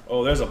Runheim?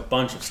 Oh, there's a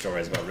bunch of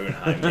stories about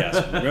Runheim, yes.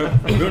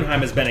 Runheim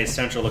has been a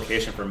central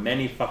location for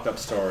many fucked up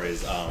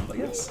stories. But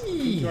yes,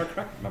 you are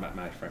correct,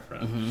 my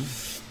friend.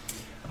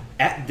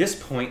 At this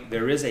point,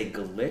 there is a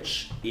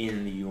glitch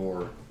in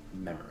your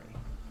memory.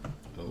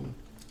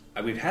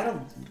 We've had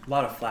a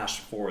lot of flash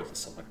forwards and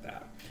stuff like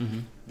that.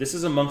 This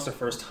is amongst the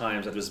first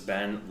times that there's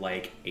been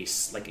like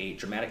a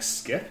dramatic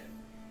skip,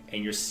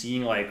 and you're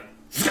seeing like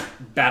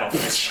battle.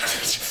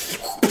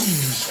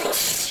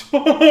 I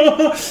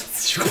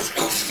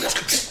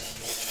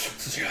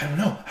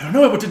don't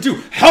know what to do.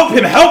 Help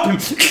him!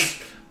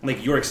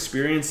 Like, you're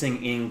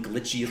experiencing in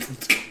glitchy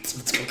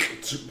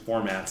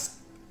formats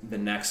the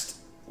next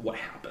what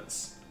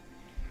happens.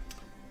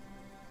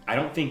 I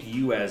don't think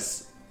you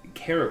as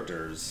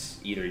characters,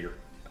 either you're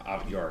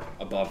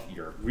above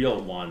your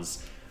real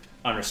ones,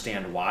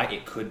 understand why.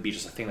 It could be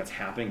just a thing that's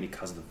happening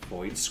because of the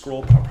void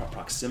scroll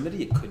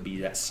proximity. It could be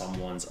that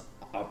someone's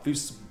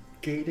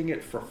obfuscating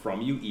it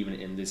from you, even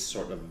in these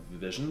sort of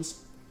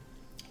visions.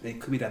 It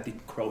could be that the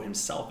crow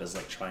himself is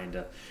like trying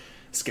to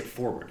skip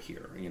forward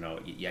here.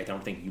 I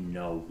don't think you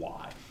know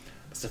why.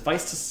 But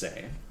suffice to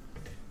say,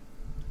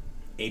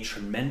 a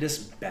tremendous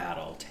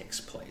battle takes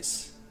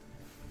place.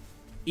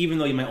 Even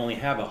though you might only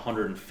have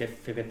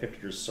 150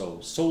 or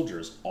so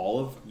soldiers, all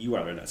of you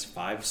are there. That's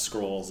 5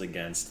 scrolls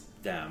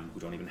against them, who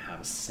don't even have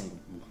a single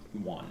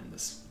one in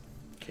this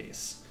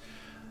case.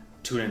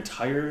 To an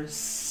entire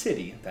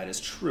city, that is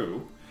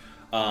true.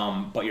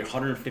 But your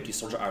 150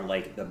 soldiers are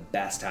like the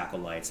best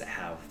acolytes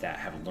that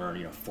have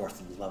learned,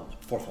 fourth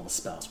level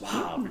spells.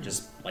 Wow, they're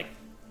just like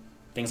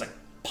things like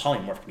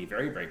polymorph can be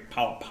very, very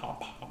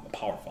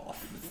powerful.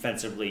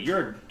 Offensively,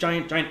 you're a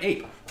giant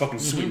ape. Fucking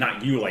sweet.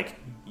 Not you, like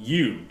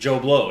you, Joe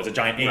Blow, is a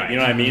giant ape. Right. You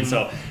know what I mean?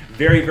 So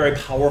very, very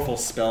powerful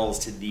spells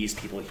to these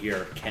people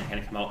here can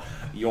come out.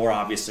 You're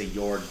obviously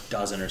your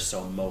dozen or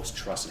so most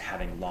trusted,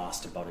 having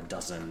lost about a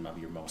dozen of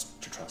your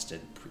most trusted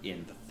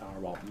in the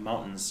Tharwell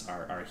Mountains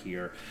are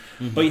here.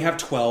 But you have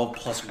 12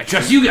 plus... I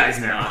trust you guys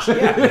now.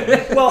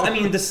 Yeah. Well, I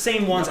mean, the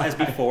same ones as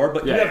before,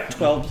 but you have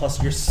 12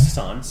 plus your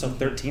son, so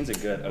 13's a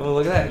good... Well,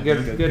 look at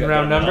that. Good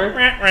round number.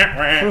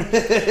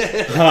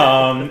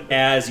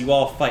 As you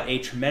all fight a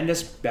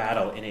tremendous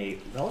battle in a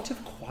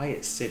relative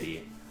quiet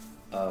city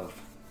of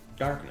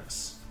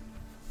darkness.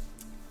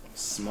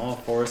 Small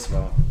force of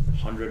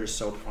 100 or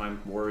so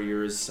prime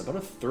warriors, about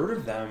a third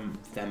of them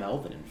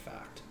elven, in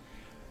fact.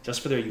 Just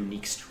for their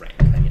unique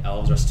strength. I mean,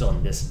 elves are still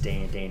in this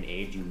day and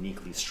age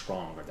uniquely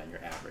stronger than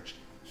your average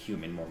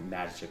human, more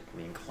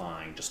magically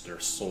inclined. Just their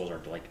souls are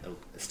like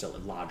still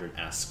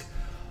Eladrin-esque.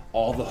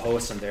 All the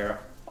hosts and their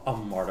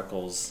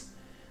marticles.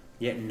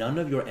 Yet none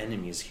of your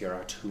enemies here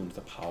are attuned to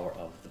the power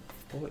of the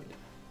void.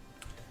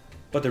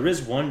 But there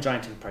is one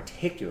giant in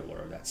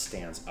particular that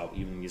stands out,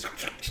 even in these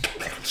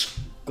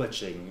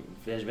glitching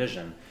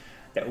vision,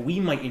 that we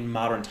might in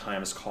modern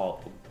times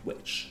call a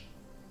witch.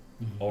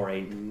 Or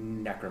a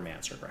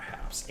necromancer,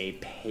 perhaps. A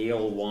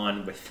pale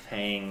one with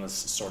fangs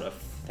sort of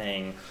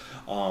thing.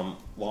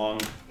 Long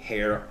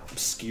hair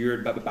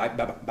obscured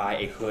by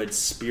a hood.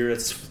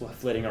 Spirits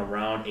flitting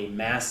around. A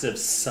massive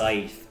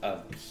scythe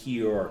of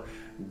pure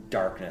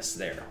darkness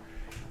there.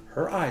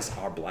 Her eyes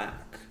are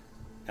black.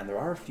 And there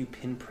are a few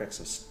pinpricks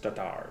of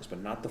stars,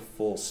 but not the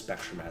full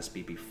spectrum as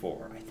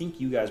before. I think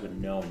you guys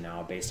would know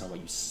now, based on what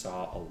you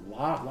saw,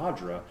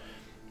 Ladra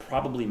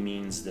probably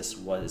means this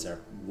was an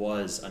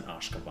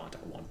Ashkavant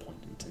at one point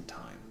in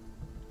time.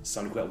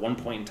 Someone who at one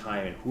point in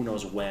time, and who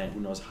knows when, who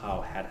knows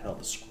how, had held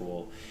the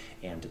scroll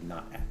and did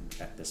not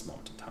at this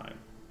moment in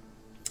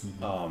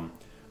time.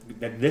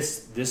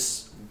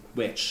 This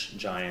witch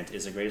giant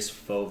is the greatest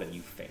foe that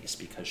you face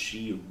because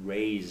she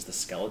raised the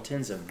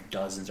skeletons of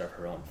dozens of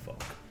her own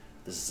folk.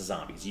 This is the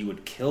zombies. You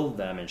would kill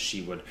them and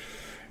she would,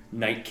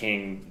 Night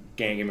King,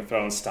 Game of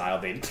Thrones style,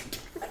 they'd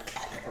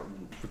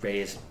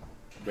raise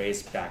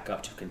back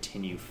up to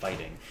continue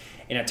fighting.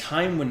 In a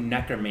time when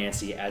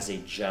necromancy as a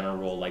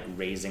general, like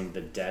raising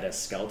the dead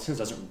as skeletons,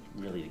 doesn't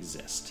really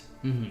exist.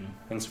 I think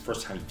it's the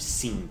first time you've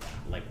seen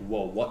that. Like,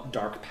 whoa, what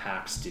dark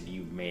pacts did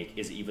you make?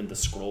 Is it even the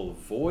Scroll of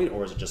Void,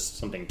 or is it just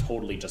something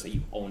totally just that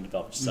you own and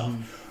developed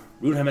yourself?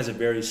 Runeheim has a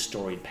very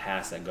storied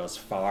past that goes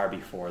far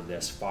before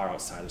this, far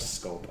outside the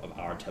scope of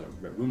our tale.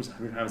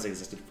 Runeheim has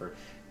existed for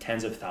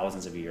tens of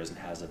thousands of years and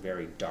has a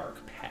very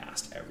dark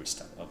past every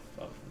step of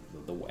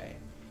the way.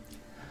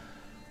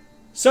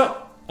 So,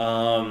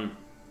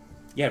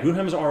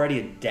 Runeheim is already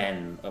a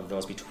den of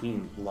those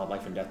between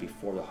life and death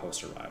before the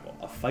host's arrival.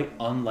 A fight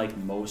unlike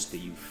most that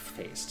you've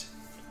faced.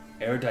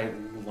 Erudite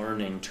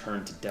learning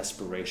turned to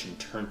desperation,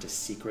 turned to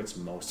secrets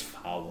most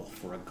foul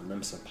for a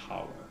glimpse of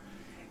power.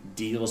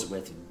 Deals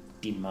with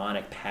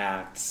demonic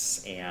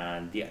pacts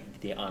and the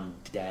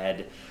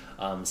undead,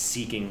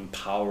 seeking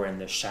power in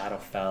the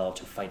Shadowfell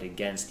to fight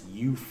against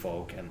you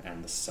folk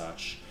and the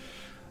such.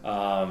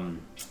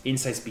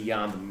 Insights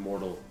beyond the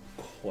mortal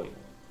coil.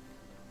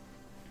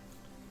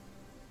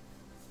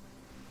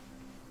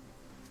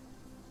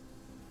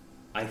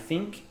 I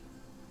think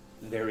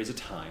there is a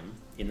time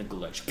in the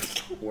glitch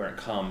where it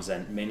comes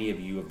and many of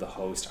you of the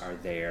host are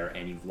there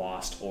and you've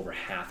lost over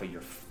half of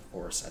your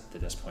force at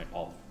this point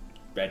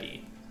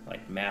already.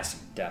 Like,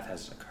 massive death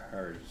has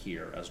occurred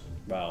here as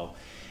well.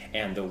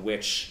 And the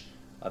witch,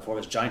 before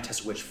this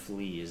giantess witch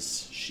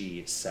flees,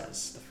 she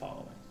says the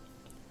following.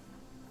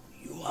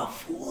 You are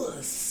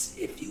fools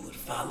if you would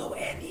follow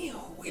any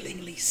who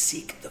willingly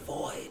seek the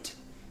void.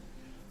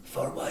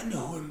 For one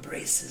who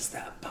embraces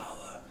that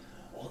power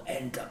will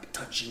end up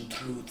touching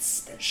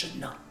truths that should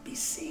not be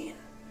seen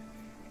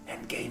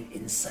and gain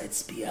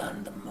insights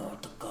beyond the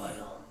mortal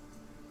coil.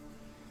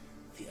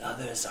 The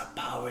others are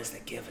powers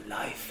that give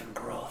life and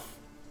growth.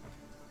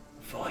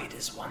 Void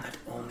is one that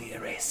only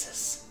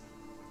erases.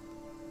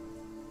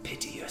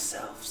 Pity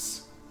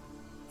yourselves,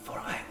 for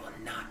I will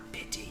not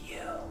pity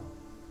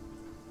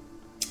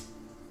you.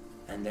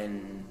 And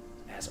then,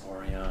 as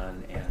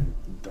Orion and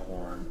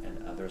Dorn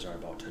and others are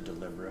about to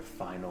deliver a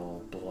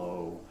final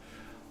blow,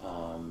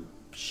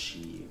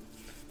 she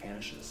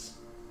vanishes.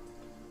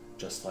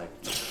 Just like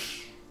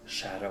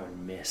shadow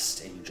and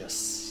mist, and you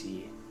just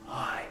see,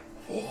 I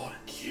want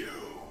you.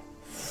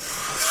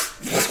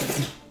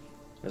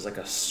 There's like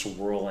a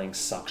swirling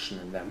suction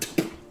and then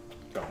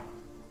gone,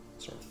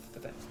 sort of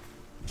thing.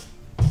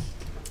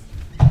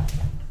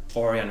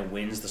 Orion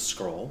wins the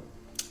scroll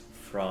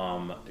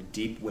from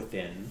deep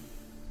within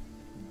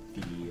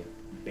the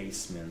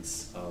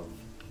basements of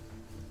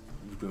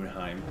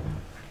Runeheim,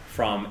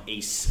 from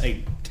a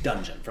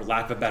dungeon. For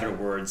lack of better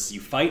words, you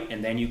fight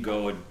and then you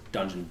go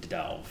dungeon to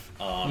delve.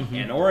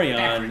 And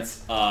Orion,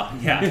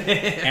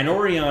 and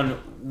Orion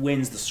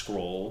wins the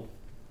scroll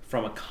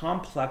from a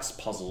complex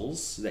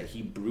puzzles that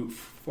he brute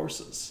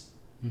forces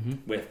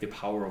with the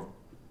power of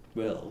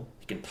will.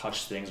 He can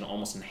touch things and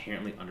almost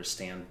inherently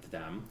understand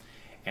them,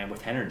 and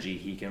with energy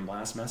he can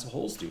blast massive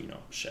holes through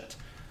shit.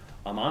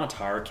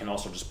 Amanatar can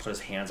also just put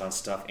his hands on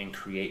stuff and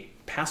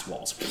create pass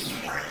walls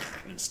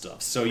and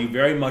stuff. So you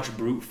very much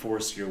brute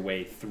force your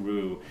way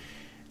through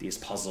these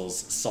puzzles,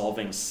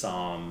 solving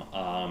some,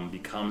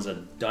 becomes a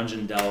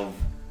dungeon delve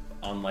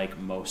unlike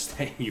most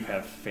that you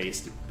have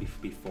faced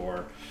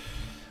before.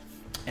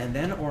 And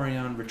then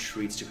Orion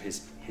retreats to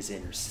his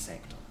inner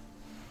sanctum.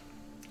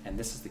 And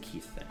this is the key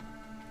thing.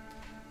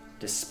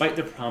 Despite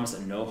the promise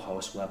that no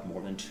host will have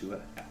more than 2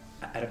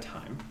 at a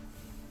time,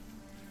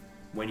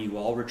 when you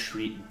all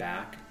retreat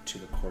back to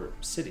the court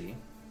city,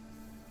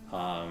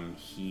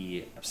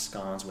 he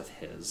absconds with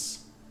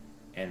his,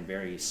 and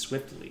very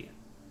swiftly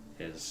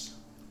is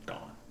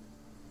gone.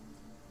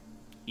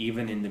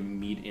 Even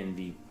in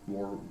the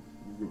war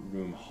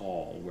room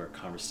hall where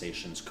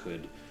conversations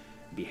could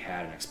be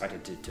had and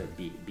expected to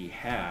be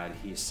had,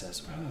 he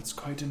says, Well, that's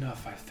quite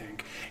enough, I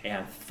think.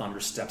 and Thunder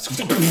steps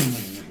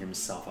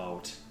himself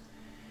out,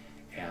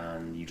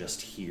 and you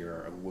just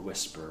hear a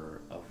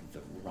whisper of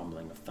the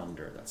rumbling of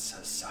thunder that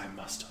says, I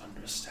must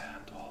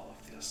understand all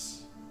of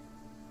this.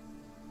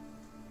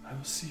 I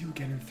will see you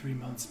again in 3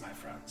 months, my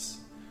friends.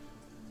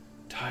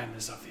 Time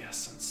is of the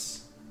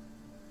essence.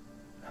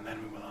 And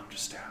then we will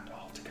understand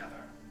all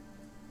together.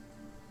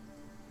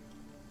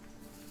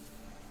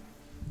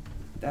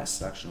 that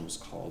section was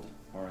called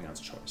Orion's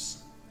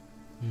Choice.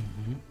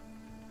 Mm-hmm.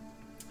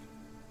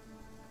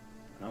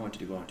 And I want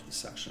you to go into the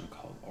section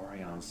called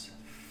Orion's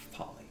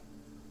Folly.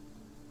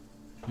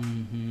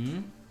 Mm-hmm.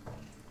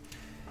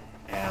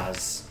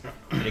 As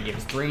But it gave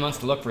us 3 months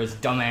to look for his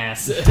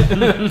dumbass.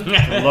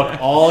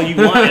 look all you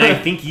want, and I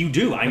think you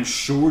do. I'm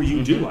sure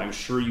you do. I'm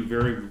sure you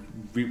very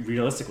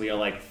realistically are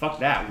like, fuck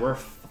that, we're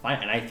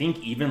fine. And I think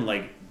even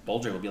like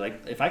Bulger will be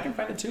like, if I can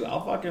find it too,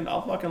 I'll fucking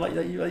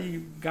let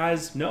you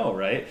guys know,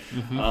 right?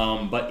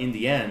 Mm-hmm. But in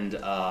the end,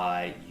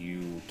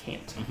 you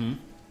can't. Mm-hmm.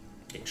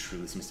 It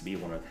truly seems to be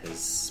one of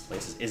his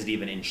places. Is it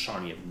even in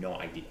Sharn? You have no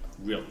idea.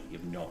 Really, you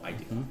have no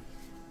idea. Mm-hmm.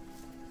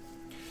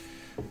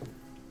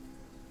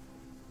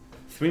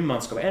 3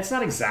 months go by, and it's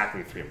not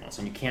exactly 3 months,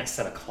 and you can't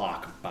set a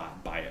clock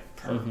by it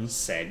per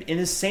se. In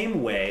the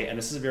same way, and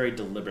this is a very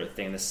deliberate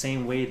thing, the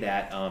same way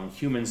that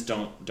humans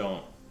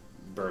don't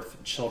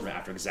birth children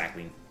after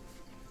exactly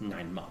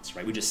 9 months,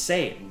 right? We just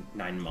say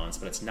 9 months,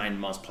 but it's 9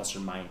 months plus or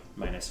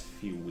minus a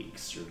few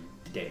weeks or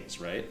days,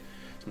 right?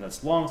 Sometimes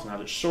it's long,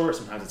 sometimes it's short,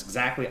 sometimes it's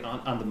exactly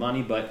on the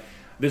money, but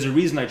there's a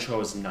reason I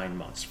chose 9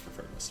 months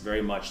for this.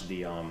 Very much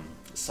the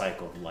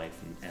cycle of life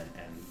and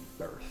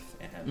birth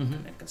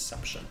and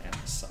conception and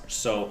such.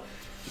 So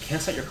you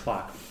can't set your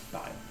clock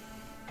by it.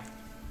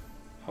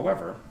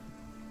 However,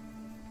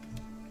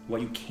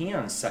 what you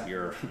can set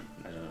your...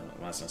 I don't know,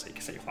 I'm not going to say you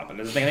can set your clock, but it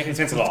doesn't make any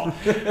sense at all.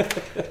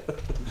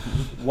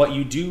 What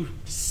you do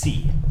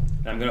see,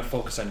 and I'm going to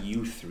focus on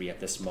you three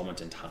at this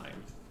moment in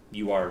time.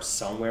 You are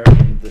somewhere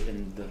in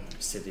the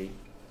city.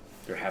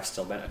 There have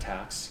still been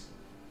attacks.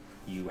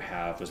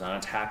 There's not an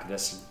attack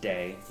this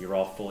day. You're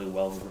all fully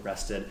well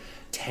rested,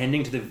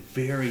 tending to the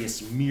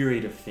various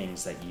myriad of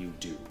things that you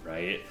do,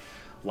 right?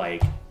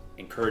 Like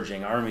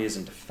encouraging armies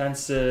and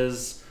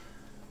defenses.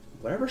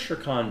 Whatever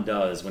Shirkan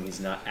does when he's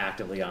not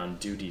actively on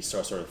duty,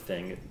 sort of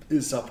thing,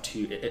 is up to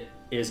you. It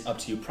is up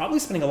to you. Probably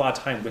spending a lot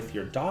of time with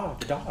your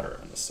daughter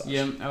and the such.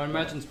 Yeah, I would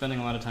imagine spending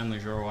a lot of time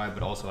with Joroi,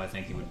 but also I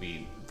think he would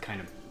be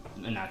kind of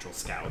a natural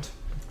scout.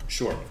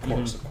 Sure,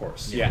 of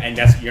course. Yeah. Yeah, and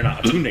you're not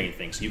attuned to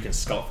anything, so you can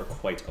scout for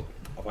quite a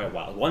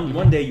while.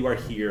 One day you are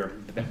here,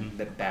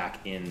 back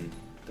in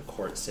the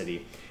court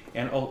city,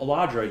 and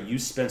Aladra, you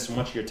spend so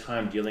much of your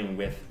time dealing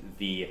with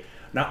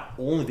not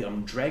only the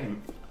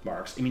dragon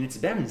marks. I mean, it's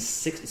been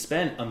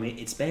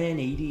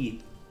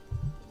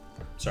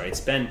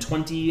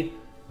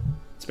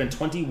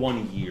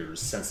 21 years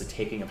since the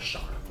taking of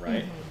Sharn,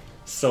 right?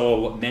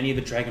 So many of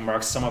the dragon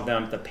marks, some of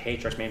them, the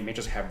patriarchs,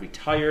 matriarchs have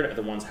retired,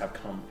 other ones have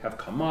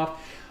come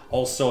up.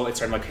 Also, it's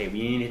sort of like, okay,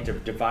 we need to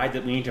divide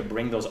that. We need to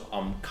bring those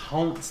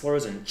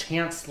counselors and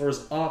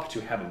chancellors up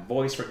to have a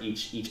voice for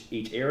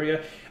each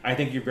area. I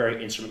think you're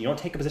very instrumental. You don't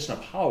take a position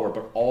of power,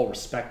 but all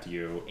respect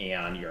you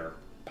and your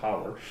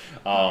power.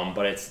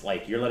 But it's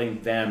like you're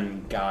letting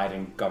them guide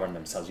and govern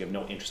themselves. You have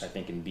no interest, I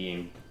think, in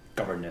being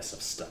governess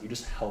of stuff. You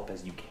just help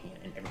as you can,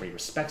 and everybody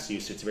respects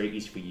you. So it's very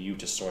easy for you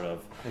to sort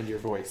of And your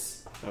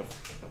voice.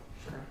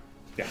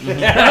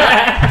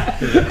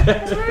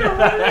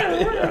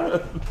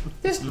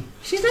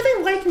 She's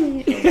nothing like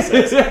me.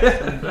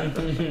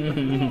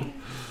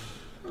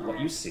 What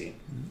you see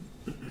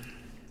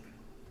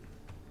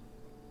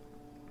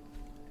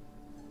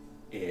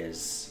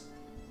is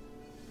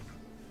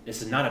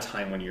this is not a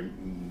time when you're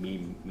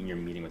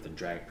meeting with the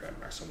dragon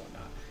marks and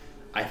whatnot.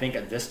 I think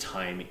at this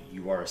time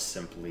you are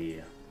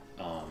simply,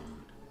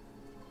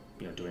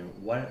 doing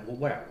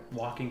whatever,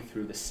 walking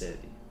through the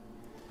city.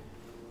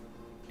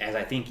 As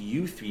I think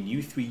you three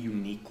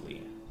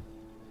uniquely,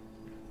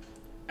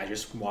 as you're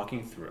just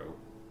walking through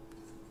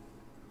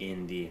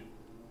in the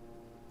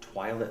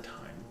twilight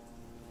time,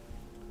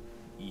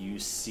 you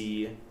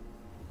see...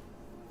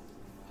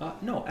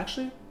 no,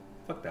 actually,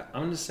 fuck that.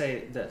 I'm going to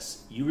say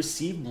this. You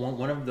receive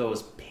one of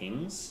those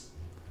pings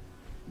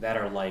that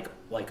are like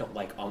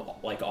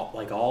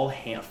all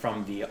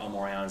from the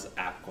Amorian's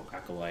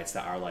acolytes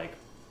that are like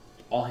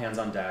all hands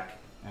on deck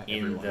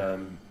in the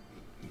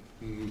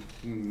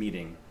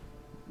meeting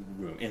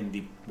room, in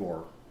the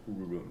war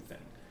room thing.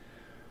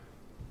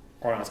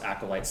 Orion's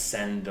acolytes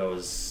send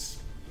those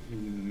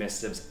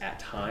missives at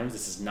times.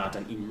 This is not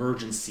an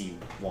emergency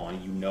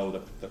one. You know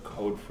the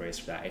code phrase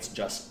for that. It's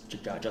just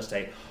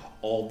a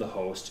all the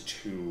host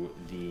to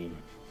the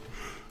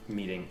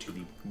meeting, to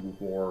the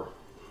war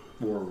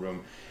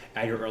room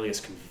at your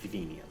earliest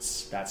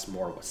convenience. That's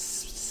more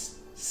what's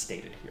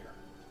stated here.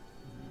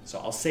 So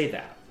I'll say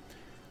that.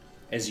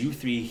 As you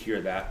three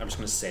hear that, I'm just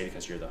going to say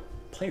because you're the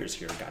players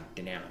here, God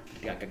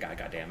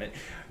damn it,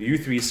 you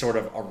three sort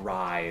of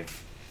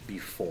arrive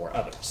before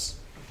others.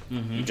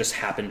 Mm-hmm. You just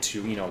happen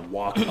to,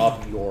 walk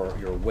up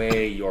your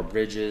way, your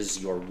bridges,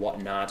 your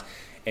whatnot,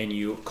 and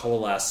you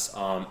coalesce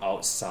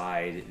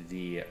outside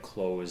the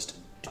closed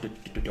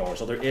door.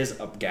 So there is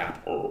a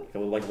gap, like a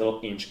little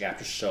inch gap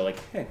to show, like,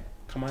 hey,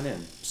 come on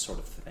in, sort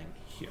of thing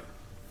here.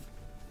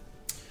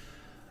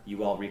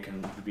 You all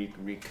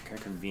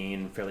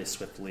reconvene fairly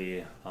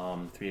swiftly,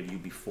 three of you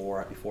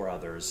before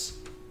others.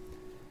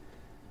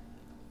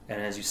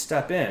 And as you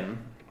step in,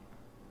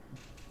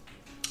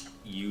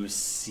 you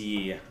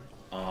see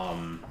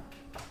a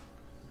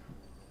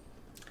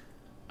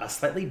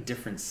slightly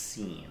different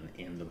scene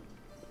in the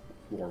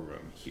war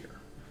room here.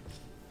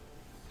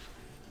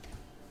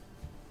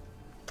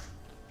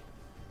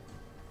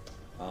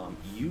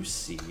 You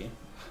see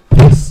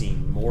a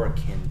scene more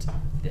akin to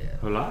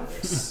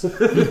this.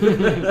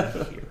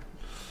 Here.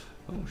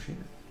 Oh shit.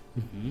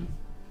 Mm-hmm.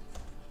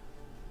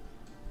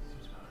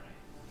 Seems about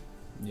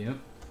right. Yep.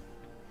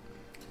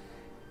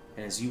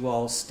 And as you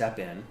all step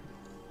in,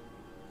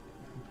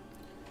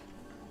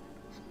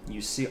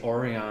 you see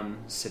Orion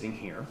sitting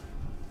here.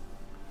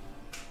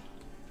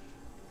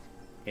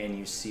 And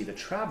you see the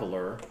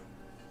Traveler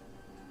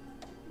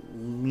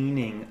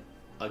leaning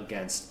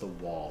against the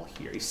wall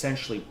here,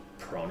 essentially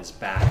prone, his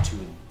back to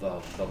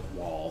the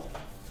wall,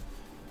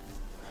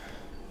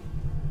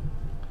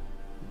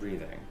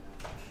 breathing.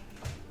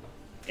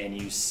 And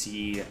you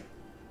see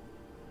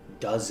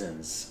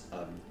dozens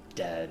of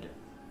dead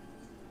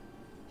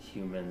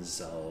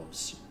humans,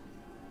 elves,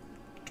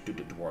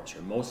 dwarves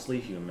here. Mostly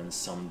humans,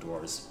 some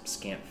dwarves,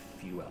 scant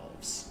few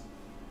elves.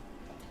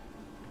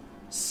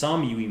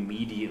 Some you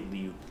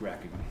immediately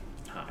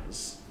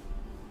recognize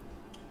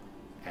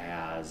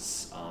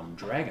as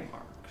dragon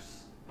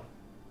marks,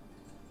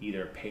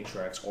 either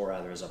patriarchs or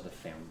others of the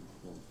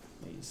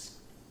families.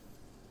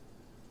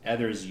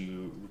 Others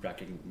you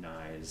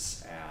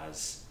recognize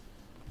as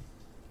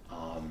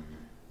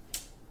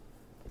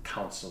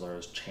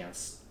counselors,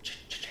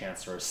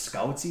 chancellors,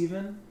 scouts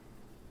even.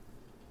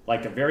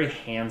 Like a very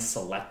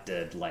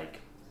hand-selected,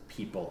 like,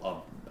 people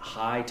of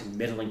high to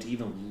middling to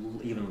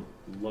even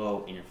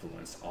low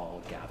influence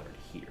all gathered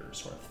here,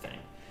 sort of thing.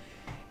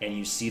 And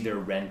you see their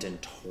rent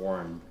and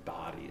torn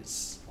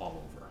bodies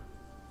all over.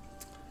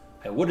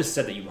 I would have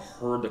said that you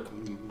heard the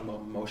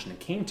commotion and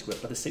came to it,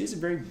 but the city is a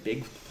very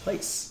big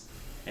place.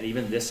 And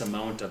even this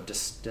amount of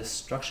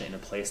destruction in a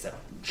place that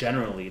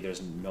generally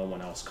there's no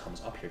one else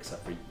comes up here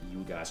except for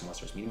you guys unless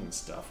there's meetings and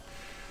stuff.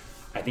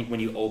 I think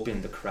when you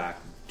open the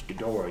cracked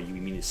door, you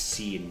immediately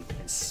see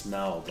and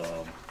smell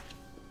the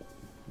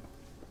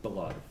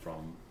blood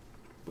from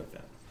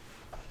within.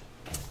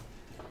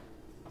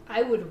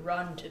 I would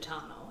run to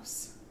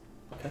Tanos.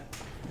 Okay.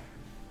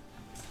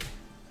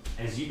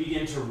 As you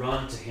begin to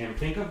run to him,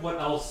 think of what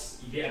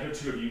else the other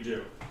two of you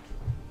do.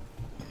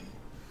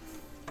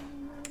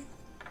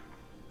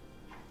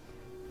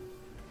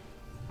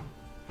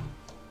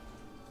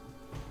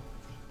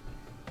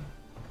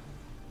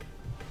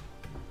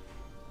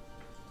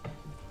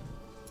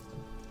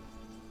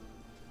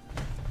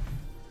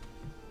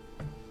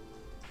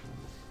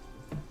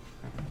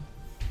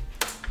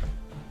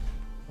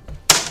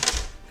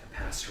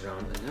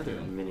 Around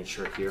another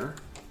miniature here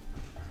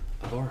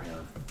of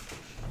Orion.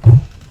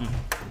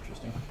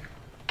 Interesting.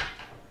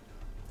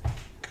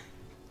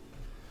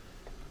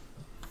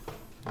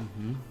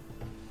 Mm-hmm.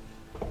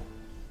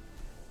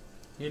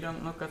 You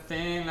don't look a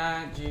thing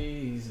like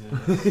Jesus.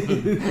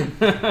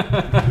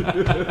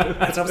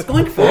 That's what I was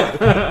going for.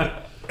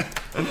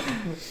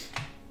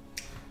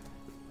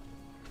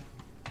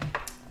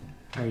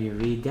 Are you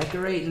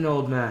redecorating,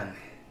 old man?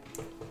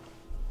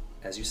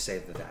 As you say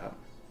that,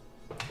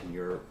 and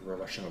you're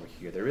rushing over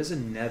here, there is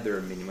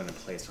another mini one in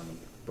place on the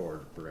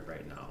board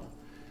right now.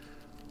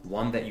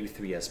 One that you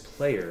three as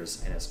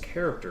players and as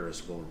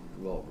characters will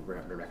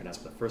recognize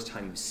for the first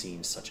time you've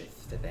seen such a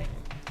thing.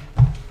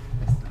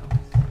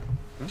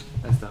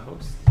 As the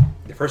host?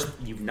 The first,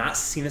 you've not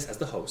seen this as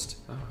the host,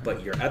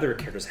 but your other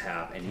characters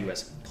have, and you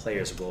as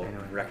players will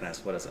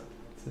recognize. What is it?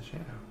 It's the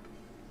shadow.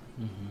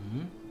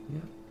 Mm-hmm.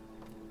 Yeah.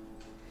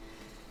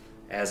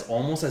 As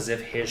almost as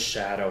if his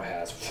shadow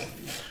has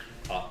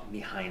up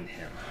behind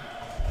him.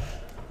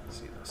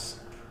 See this.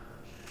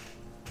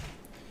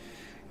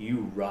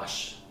 You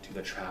rush to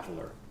the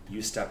Traveler.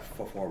 You step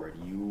forward.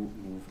 You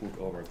move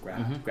over,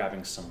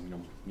 grabbing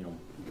some,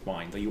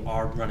 wine. Though you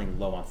are running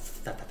low on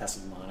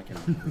Thessalonic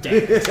and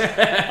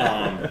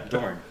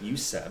Dorn, you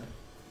said,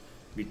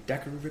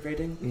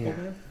 redecorating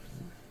over there?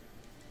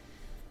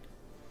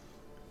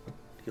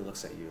 He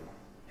looks at you.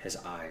 His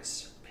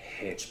eyes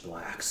pitch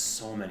black.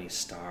 So many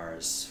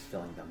stars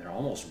filling them. They're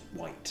almost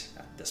white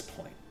at this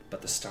point.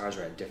 But the stars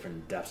are at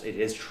different depths. It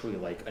is truly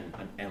like an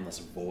endless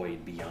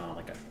void beyond,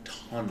 like a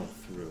tunnel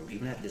through.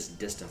 Even at this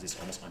distance, it's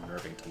almost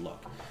unnerving to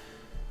look.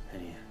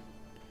 And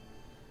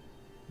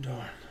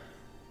Dorn,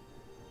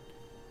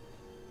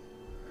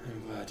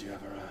 I'm glad you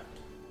have arrived.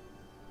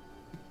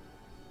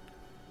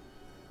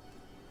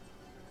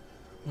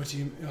 What do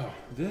you... Oh,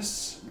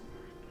 this...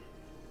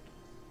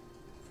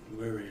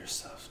 Worry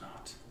yourself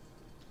not.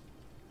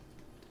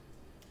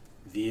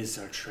 These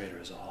are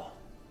traitors all.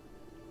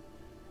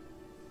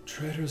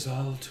 Traitors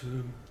all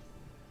to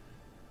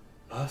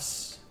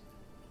us,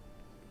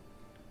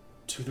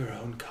 to their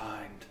own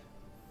kind.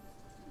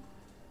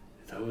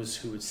 Those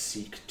who would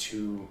seek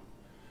to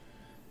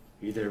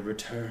either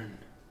return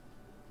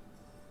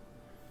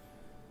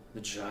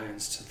the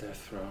giants to their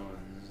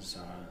thrones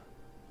or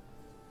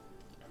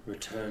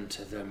return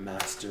to their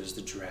masters,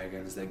 the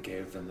dragons that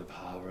gave them the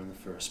power in the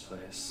first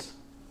place,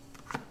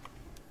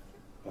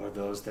 or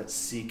those that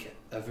seek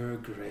ever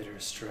greater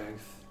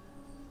strength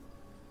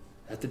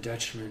at the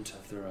detriment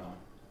of their own.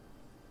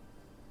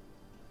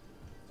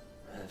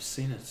 I have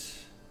seen it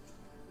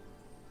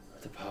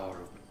with the power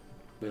of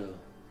will,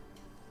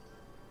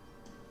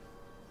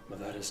 but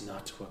that is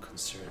not what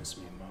concerns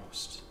me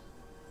most.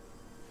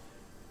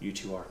 you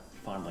two are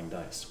fondling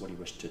dice. What do you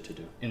wish to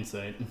do?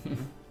 Insight.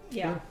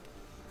 Yeah.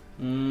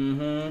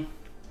 Mm-hmm.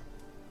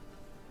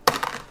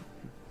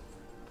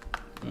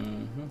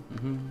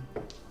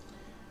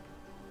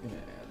 Gonna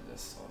add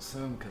this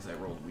also because I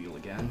rolled wheel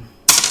again.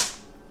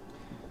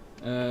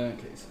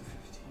 Okay, so 15,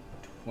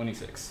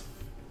 26.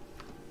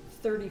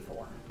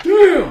 34.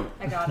 Damn!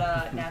 I got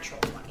a natural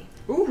 20.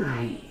 Ooh,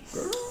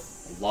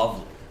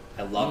 Lovely.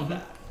 I love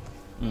that.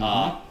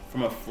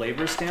 From a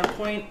flavor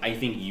standpoint, I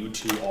think you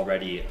two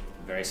already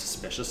very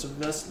suspicious of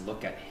this.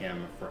 Look at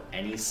him for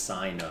any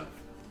sign of,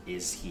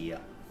 is he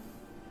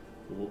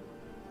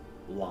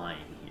lying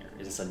here?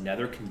 Is this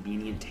another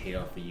convenient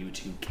tale for you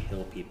to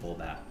kill people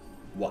that,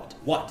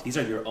 what? These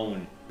are your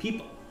own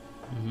people.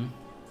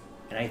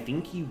 And I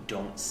think you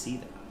don't see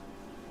that.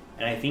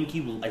 And I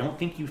don't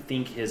think you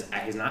think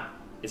it's not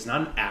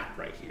an act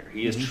right here.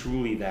 He is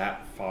truly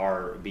that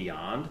far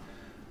beyond.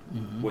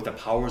 With the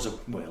powers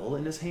of will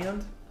in his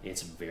hand,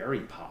 it's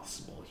very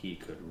possible he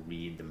could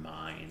read the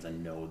minds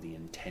and know the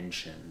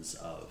intentions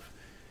of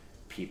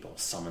people,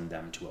 summon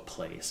them to a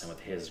place, and with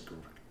his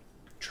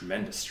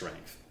tremendous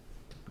strength,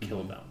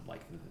 kill them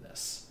like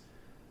this.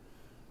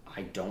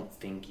 I don't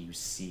think you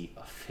see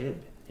a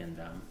fib in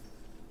them.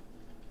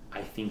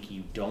 I think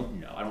you don't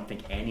know. I don't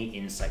think any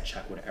insight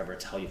check would ever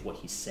tell you if what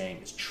he's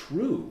saying is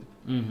true,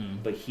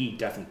 but he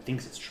definitely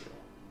thinks it's true.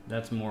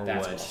 That's more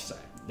That's what what I'll say.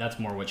 That's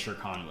more what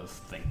Shirkan was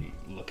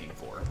looking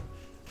for.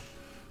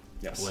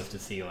 Yes. Was to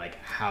see like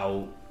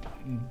how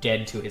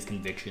dead to his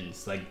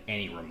convictions, like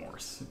any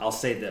remorse. I'll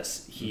say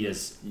this: he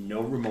is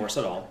no remorse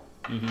at all.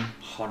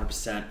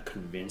 100%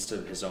 convinced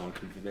of his own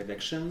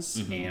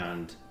convictions,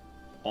 and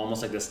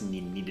almost like this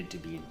needed to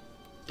be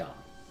done.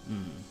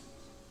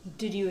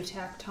 Did you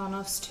attack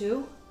Tanos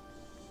too?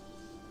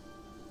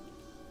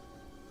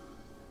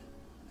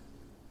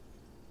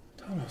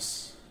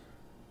 Tanos,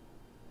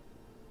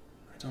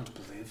 I don't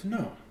believe.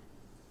 No.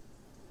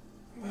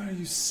 Why are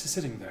you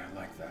sitting there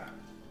like that?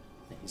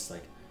 And he's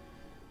like,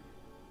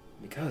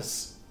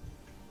 Because,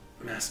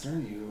 Master,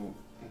 you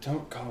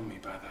don't call me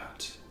by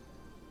that.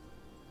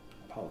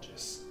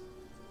 apologies.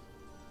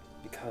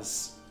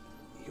 Because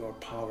your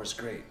power's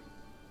great.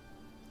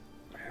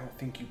 I don't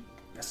think you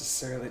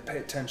necessarily pay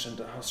attention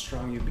to how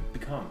strong you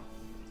become.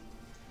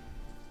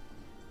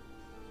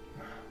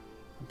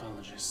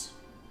 Apologies.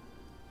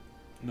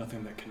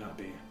 Nothing that cannot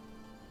be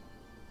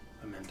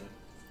amended.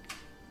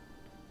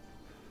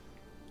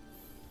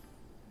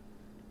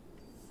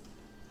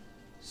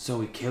 So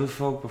we kill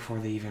folk before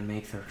they even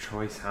make their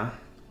choice, huh?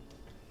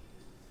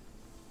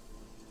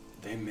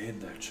 They made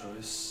their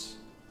choice.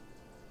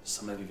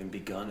 Some have even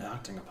begun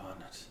acting upon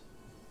it.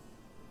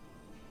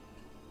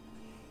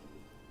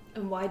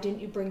 And why didn't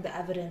you bring the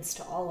evidence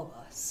to all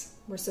of us?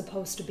 We're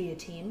supposed to be a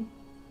team.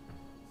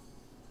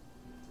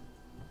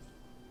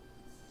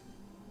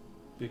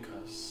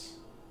 Because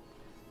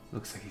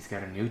Looks like he's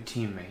got a new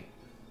teammate.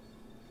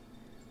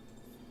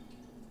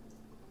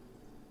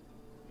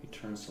 He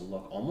turns to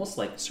look, almost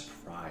like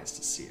surprised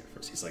to see it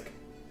first. He's like,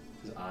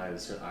 his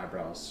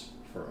eyebrows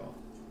furrow.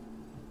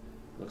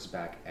 Looks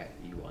back at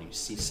you while you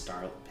see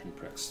starlit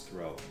pinpricks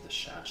throw the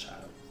shadow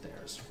of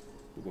theirs.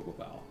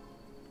 Well.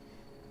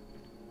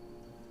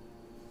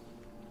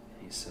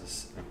 he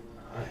says,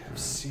 I have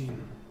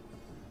seen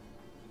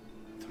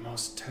the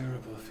most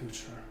terrible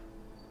future,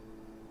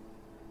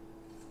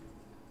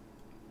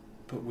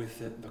 but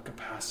with it the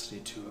capacity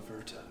to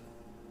avert it.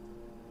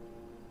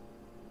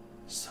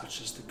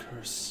 Such is the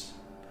curse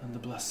and the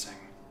blessing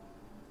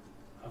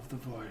of the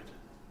void.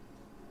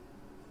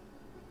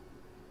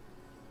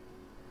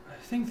 I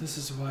think this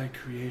is why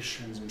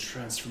creations and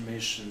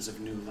transformations of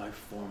new life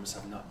forms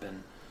have not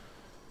been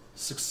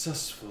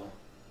successful.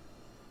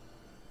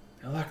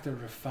 They lack the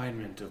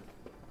refinement of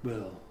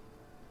will.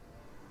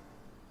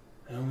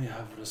 They only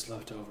have what is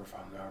left over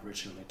from their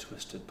originally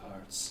twisted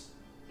parts.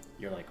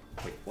 You're like,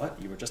 wait,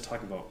 what? You were just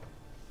talking about,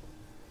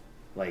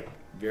 like,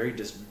 very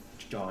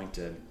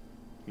disjointed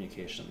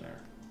communication there.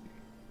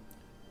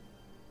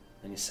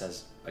 Then he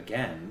says,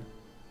 again,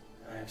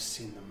 I have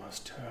seen the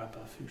most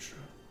terrible future.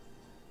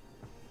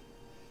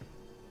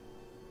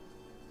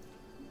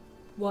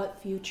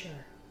 What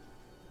future?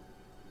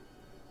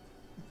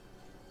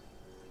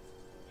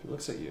 he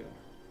looks at you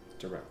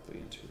directly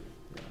into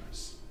your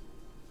eyes.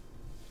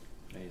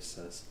 And he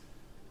says,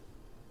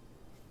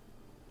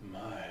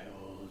 My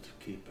old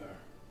keeper.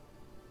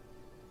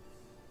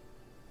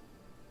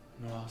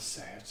 No, I'll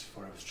say it,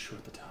 for it was true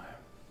at the time.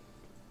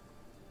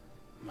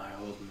 My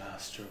old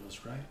master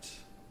was right,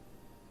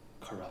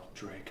 corrupt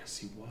Drake as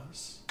he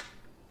was.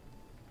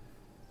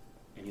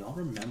 and you all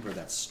remember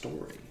that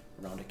story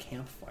around a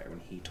campfire when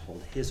he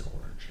told his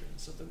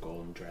origins of the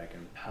golden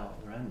dragon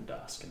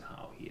Palrandusk and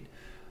how he'd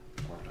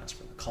organized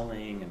for the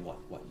culling and what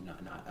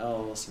not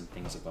else, and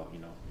things about,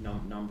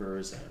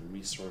 numbers and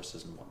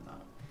resources and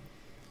whatnot.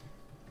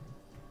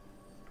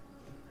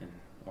 And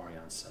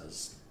Orion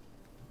says,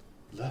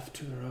 Left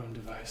to their own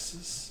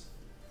devices,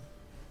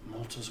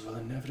 mortals will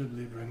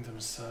inevitably bring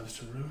themselves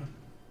to ruin.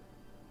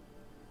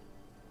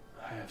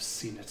 I have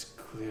seen it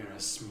clear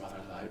as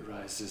Mother Light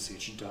rises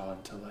each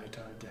dawn to light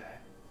our day.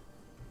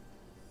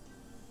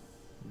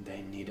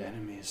 They need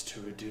enemies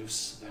to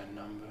reduce their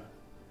number,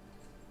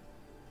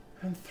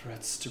 and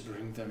threats to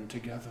bring them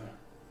together.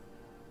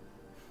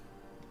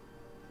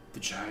 The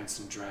giants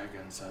and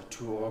dragons are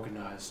too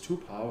organized, too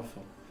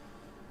powerful,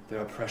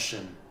 their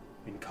oppression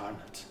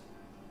incarnate.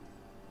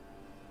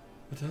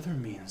 But other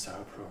means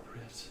are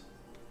appropriate.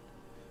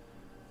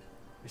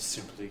 We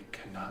simply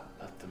cannot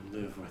let them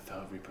live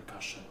without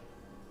repercussion.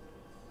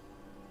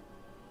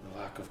 The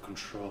lack of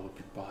control would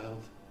be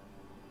wild.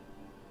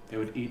 They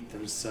would eat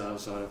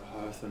themselves out of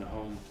hearth and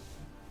home.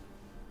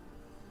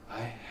 I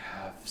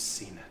have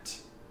seen it,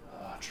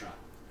 Aladra.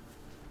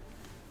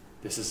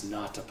 This is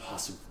not a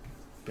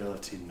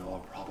possibility nor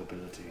a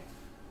probability,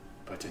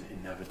 but an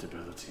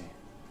inevitability.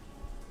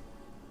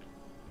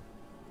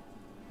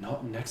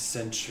 Not next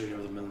century or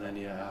the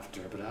millennia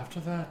after, but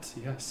after that,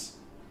 yes.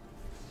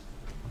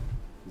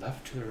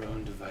 Left to their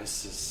own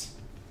devices,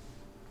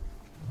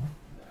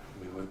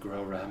 we would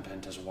grow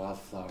rampant as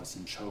wildflowers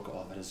and choke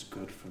all that is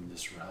good from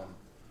this realm,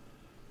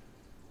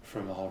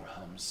 from all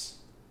realms.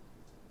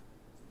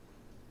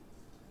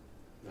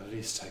 The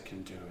least I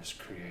can do is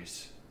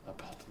create a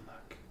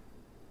bottleneck.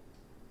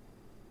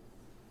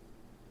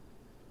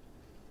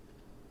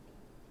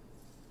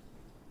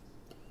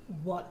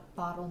 What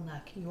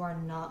bottleneck? You are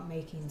not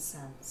making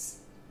sense.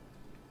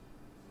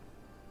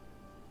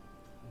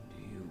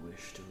 Do you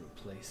wish to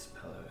replace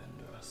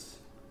Pellerindros?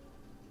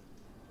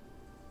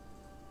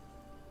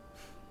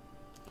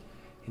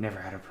 He never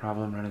had a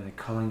problem running the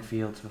culling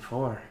fields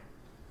before.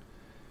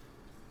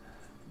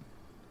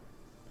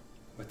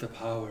 With the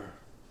power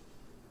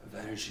of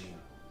energy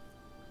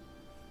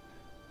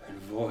and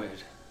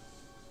void,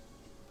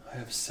 I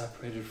have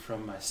separated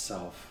from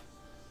myself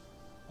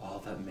all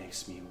that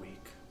makes me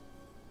weak.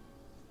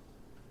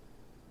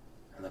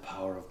 And the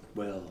power of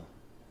will,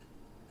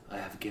 I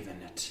have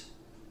given it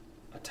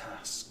a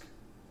task.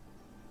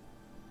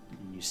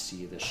 and you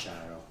see the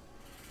shadow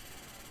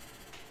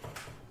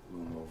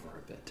loom over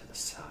a bit to the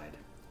side,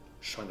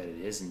 showing that it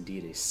is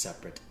indeed a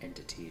separate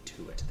entity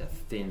to it. The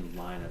thin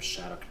line of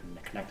shadow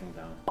connecting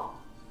them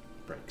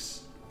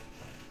breaks.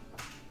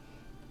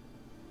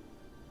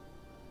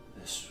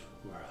 This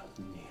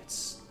world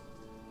needs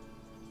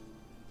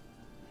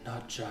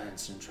not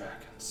giants and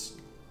dragons.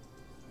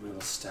 We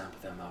will stamp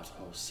them out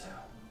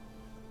wholesale.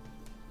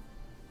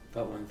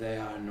 But when they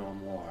are no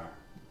more,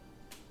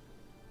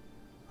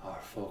 our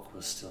folk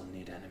will still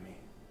need enemy.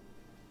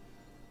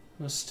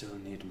 We'll still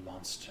need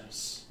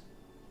monsters.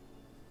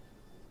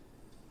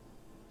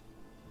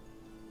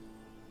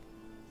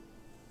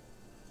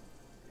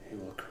 He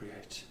will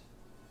create.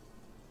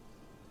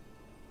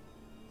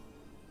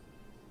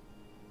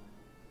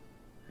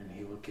 And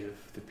he will give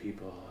the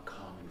people a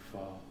common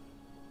foe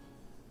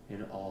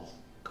in all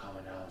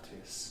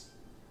commonalities.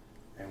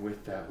 And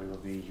with that we will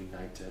be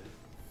united,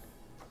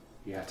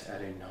 yet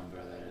at a number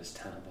that is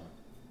tenable.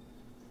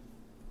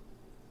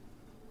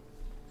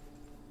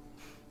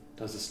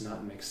 Does this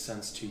not make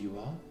sense to you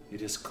all?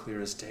 It is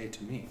clear as day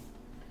to me.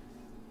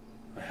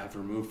 I have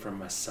removed from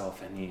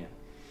myself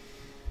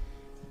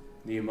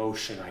the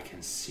emotion I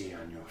can see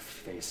on your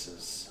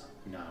faces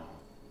now.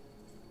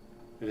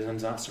 It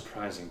is not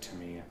surprising to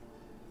me.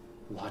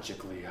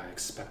 Logically, I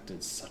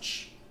expected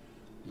such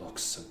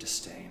looks of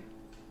disdain.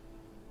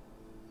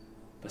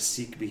 But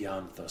seek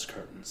beyond those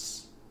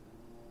curtains.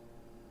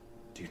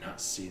 Do you not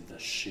see the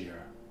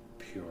sheer,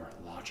 pure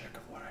logic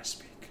of what I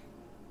speak?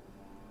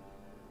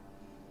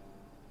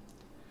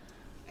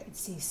 I could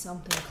see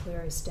something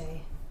clear as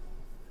day.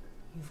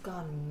 You've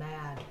gone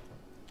mad.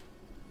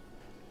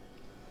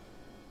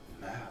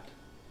 Mad.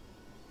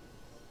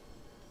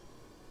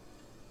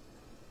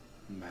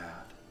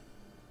 Mad.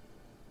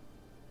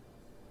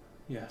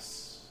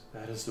 Yes,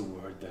 that is the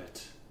word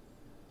that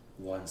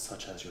one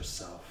such as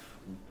yourself,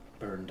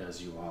 burned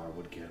as you are,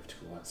 would give to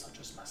one such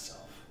as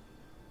myself.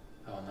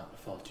 I will not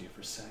fault you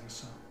for saying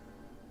so.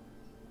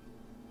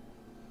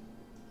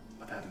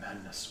 But that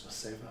madness will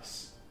save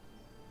us.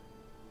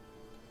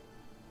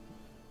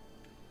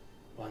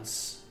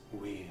 Once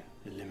we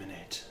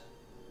eliminate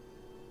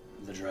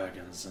the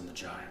dragons and the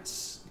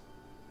giants,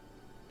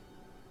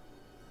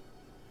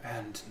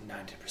 and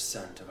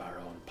 90% of our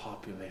own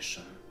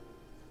population,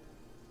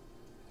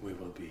 we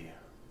will be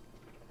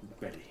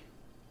ready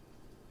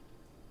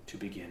to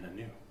begin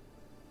anew.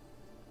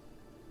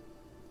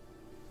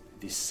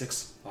 These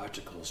 6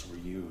 articles were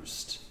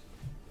used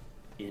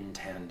in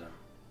tandem,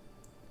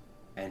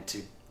 and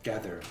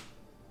together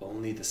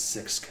only the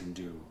 6 can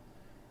do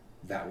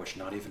that which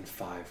not even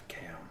 5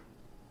 can,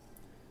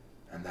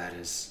 and that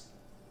is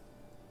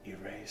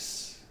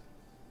erase,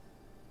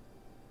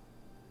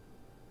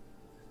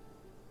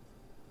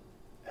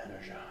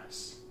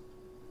 energize,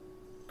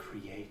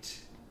 create,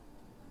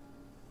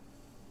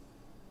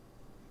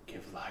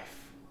 give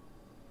life,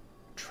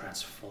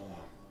 transform,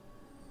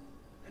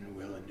 and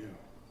will anew.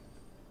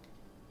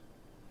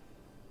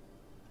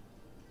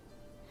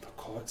 The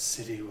court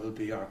city will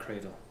be our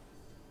cradle.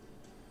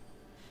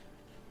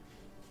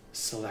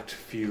 Select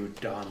few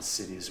Dawn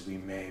cities we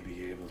may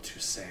be able to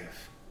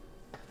save,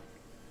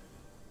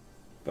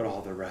 but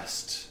all the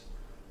rest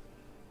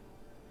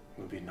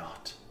will be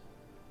naught.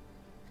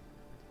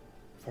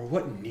 For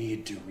what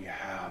need do we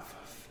have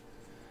of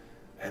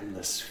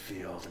endless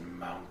field and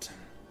mountain?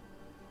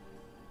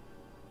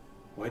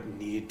 What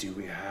need do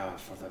we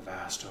have for the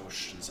vast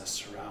oceans that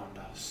surround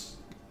us?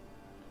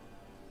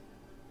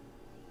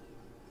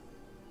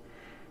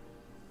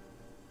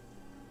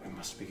 We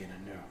must begin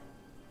anew,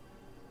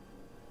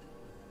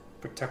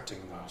 protecting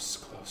those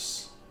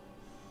close.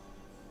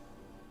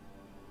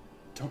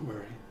 Don't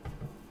worry,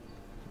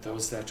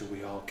 those that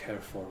we all care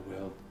for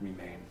will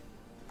remain.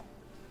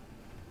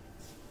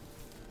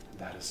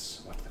 That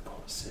is what the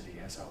court city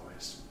has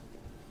always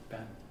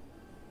been.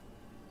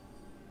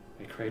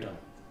 A cradle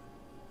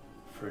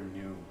for a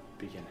new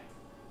beginning.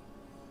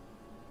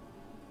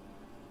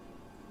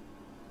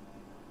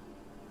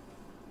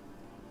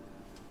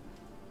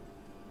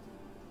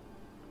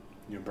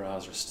 Your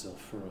brows are still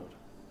furrowed.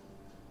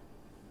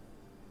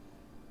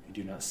 You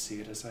do not see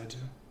it as I do,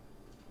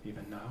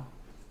 even now?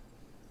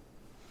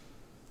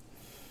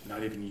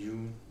 Not even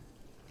you,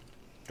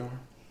 Dorn?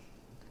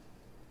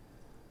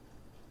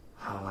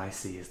 All I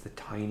see is the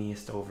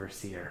tiniest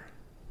overseer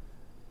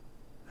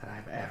that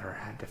I've ever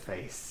had to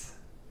face.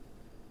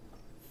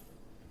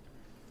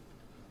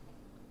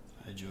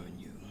 I joined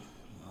you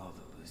all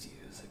those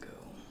years ago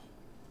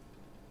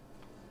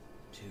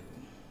to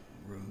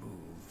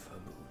remove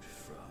Habut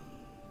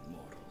from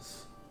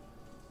mortals,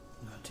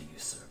 not to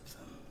usurp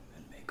them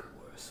and make a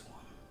worse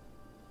one.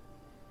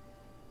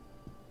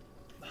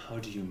 How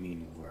do you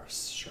mean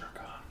worse, Shere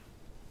Khan?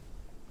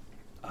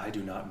 I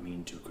do not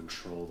mean to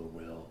control the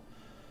will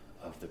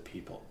of the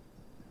people.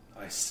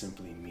 I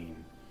simply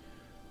mean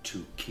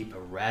to keep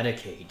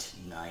Eradicate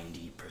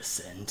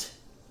 90%.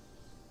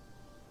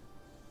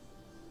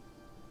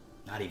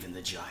 Not even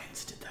the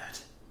giants did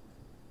that.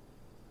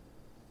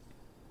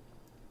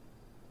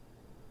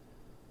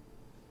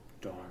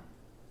 Dorn.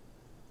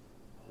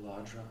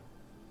 Aladra,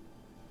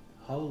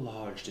 how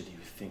large did you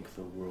think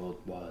the world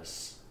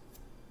was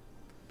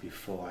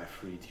before I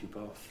freed you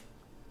both?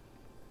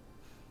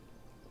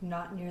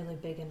 Not nearly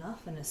big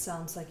enough, and it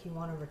sounds like you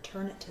want to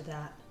return it to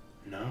that.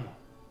 No.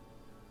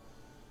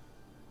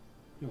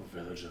 Your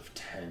village of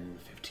 10,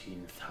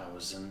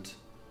 15,000.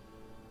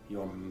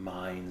 Your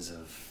mines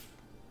of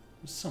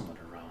somewhat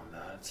around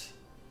that.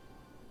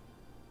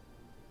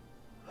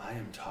 I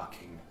am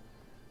talking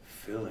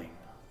filling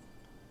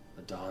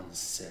the Dawn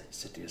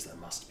cities that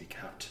must be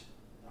kept,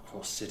 the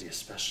whole city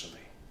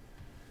especially,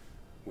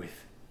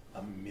 with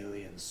 1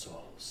 million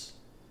souls.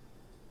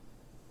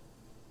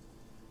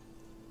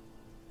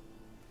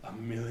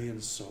 1 million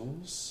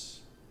souls?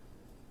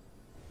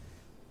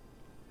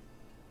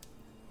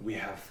 We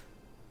have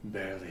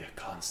barely a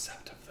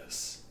concept of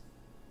this.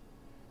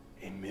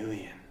 1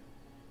 million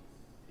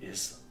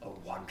is a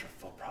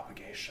wonderful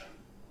propagation.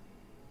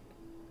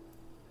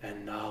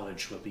 And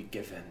knowledge will be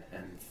given,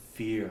 and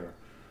fear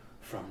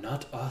from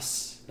not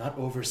us, not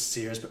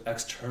overseers, but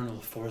external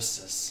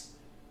forces.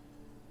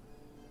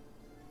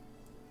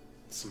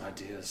 Some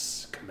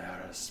ideas,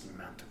 chimeras,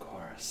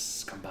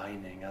 manticores,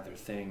 combining other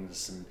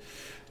things in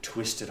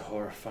twisted,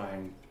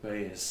 horrifying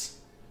ways.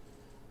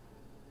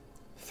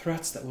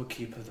 Threats that will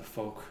keep the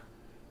folk,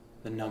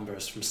 the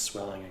numbers, from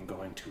swelling and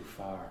going too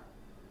far.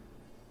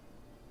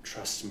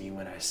 Trust me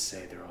when I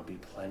say there will be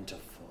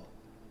plentiful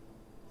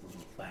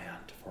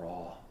land for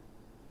all.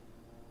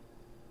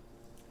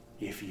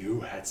 If you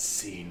had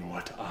seen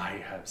what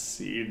I have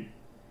seen,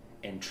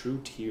 and true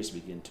tears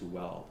begin to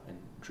well and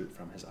droop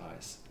from his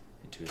eyes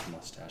into his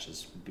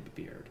mustache's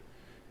beard.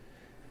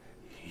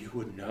 You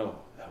would know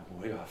that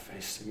we are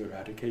facing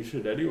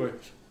eradication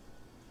anyways.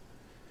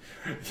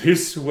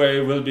 This way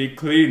will be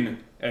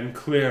clean and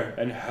clear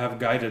and have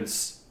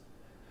guidance.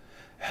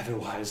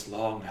 Otherwise,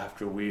 long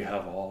after we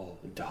have all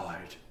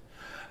died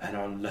and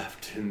are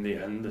left in the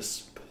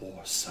endless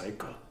poor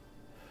cycle,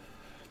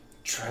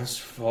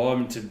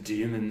 transformed to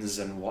demons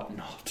and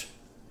whatnot,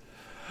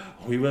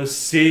 we will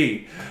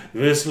see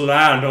this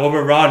land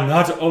overrun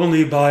not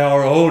only by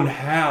our own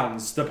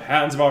hands, the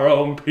hands of our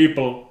own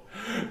people.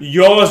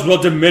 Yours will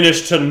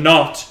diminish to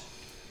naught.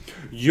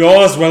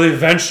 Yours will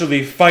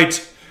eventually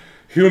fight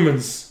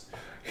humans.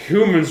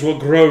 Humans will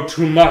grow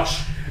too much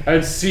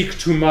and seek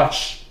too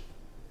much.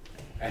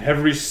 And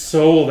every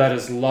soul that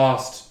is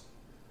lost,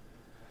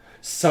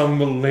 some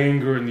will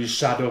linger in these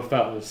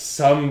Shadowfells.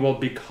 Some will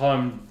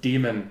become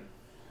demon.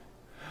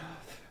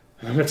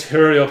 The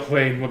material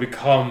plane will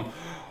become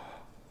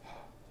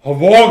a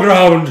war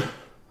ground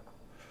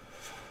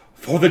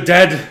for the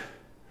dead,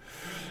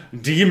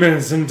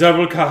 demons and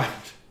devil kind,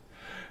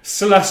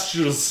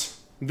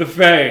 celestials, the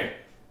Fae.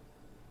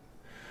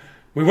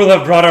 We will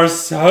have brought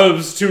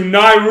ourselves to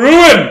nigh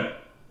ruin,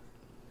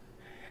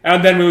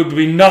 and then we will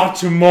be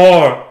naught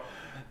more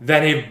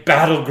than a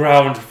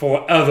battleground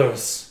for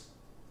others.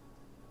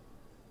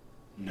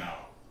 No.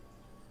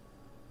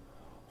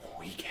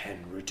 We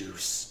can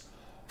reduce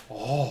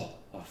all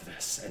of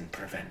this and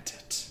prevent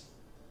it.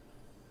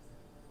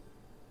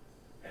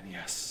 And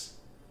yes,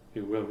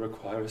 it will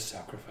require a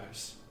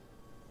sacrifice.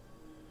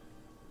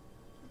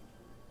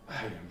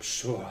 I am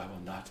sure I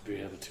will not be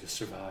able to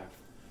survive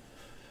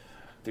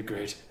the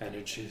great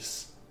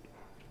energies.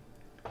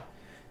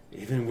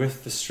 Even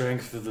with the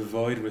strength of the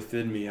void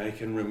within me, I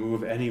can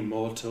remove any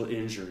mortal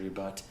injury,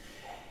 but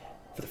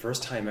For the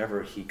first time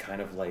ever, he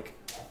kind of like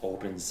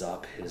opens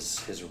up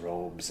his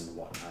robes and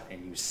whatnot,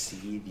 and you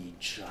see the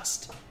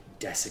just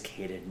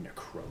desiccated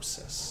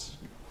necrosis.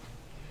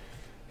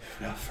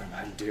 If not for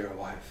my dear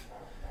wife,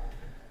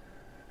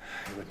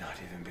 I would not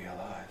even be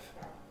alive.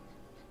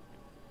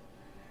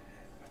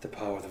 With the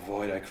power of the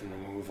void, I can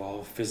remove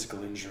all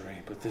physical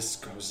injury, but this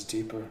goes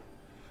deeper,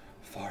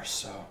 far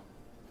so.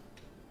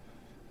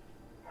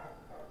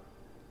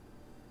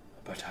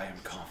 But I am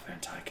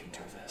confident I can do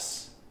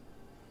this.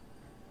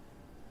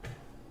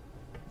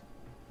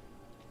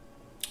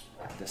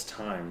 At this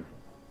time,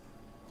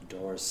 the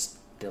doors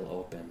still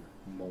open,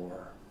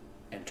 more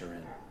enter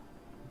in.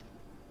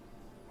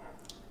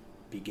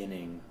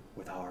 Beginning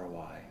with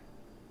RY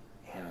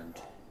and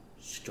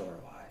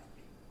Storwy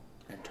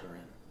enter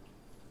in.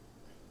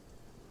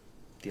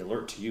 The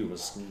alert to you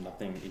was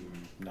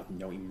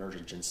no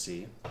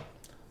emergency.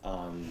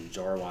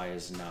 Jorwai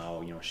is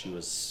now,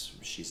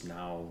 she's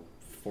now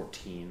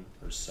 14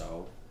 or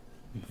so,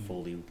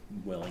 fully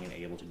willing and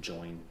able to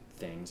join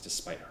things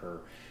despite her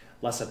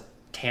less of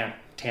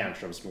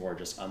tantrums, more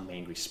just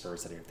angry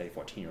spurs that a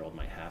 14-year-old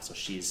might have. So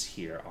she's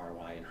here,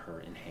 RY and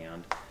her in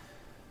hand.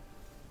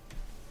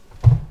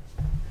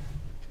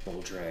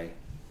 Boldre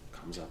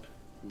comes up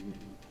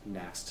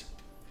next,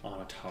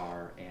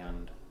 Anatar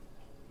and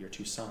your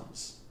two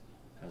sons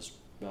as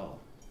well.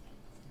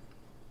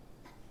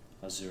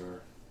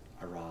 Azur,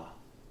 Ara.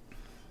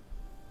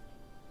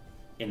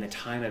 In the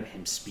time of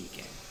him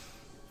speaking,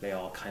 they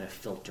all kind of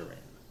filter in,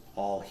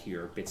 all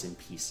hear bits and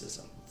pieces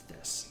of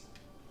this.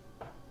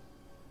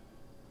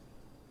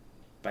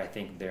 But I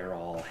think they're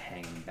all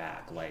hanging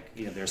back.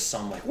 There's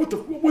some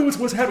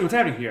what's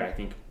happening here? I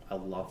think I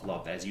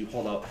love that. As you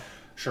hold out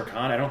Shurkan,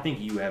 I don't think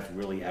you have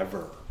really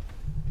ever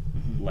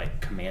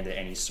commanded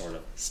any sort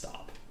of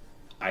stop.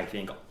 I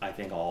think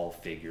all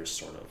figures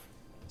sort of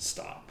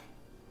stop.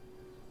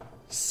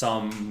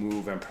 Some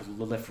move and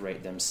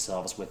proliferate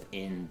themselves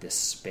within this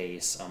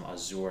space.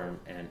 Azur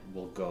and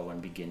will go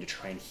and begin to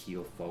try and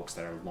heal folks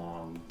that are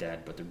long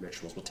dead, but the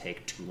rituals will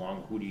take too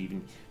long. Who do you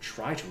even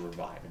try to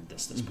revive in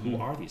this? Who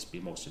are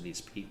most of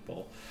these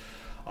people?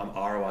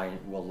 Arwai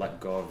will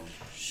let go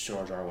of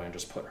George Arwai and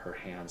just put her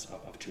hands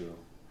up to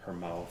her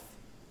mouth.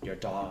 Your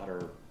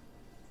daughter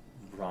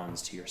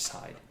runs to your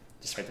side,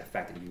 despite the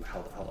fact that you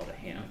held out a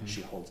hand.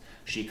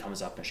 She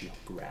comes up and she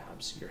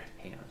grabs your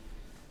hand,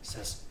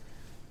 says,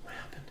 "What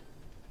happened?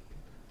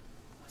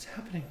 What's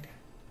happening?"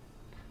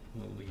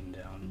 We'll lean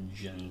down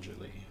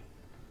gingerly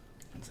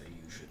and say,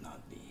 "You should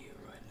not be here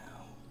right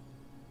now."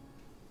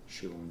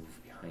 She will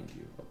move behind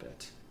you a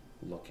bit,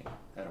 looking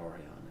at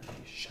Orion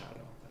and the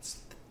shadow that's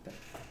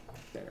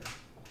there.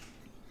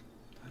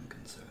 I'm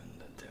concerned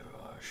that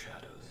there are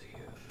shadows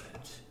here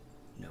that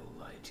no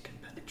light can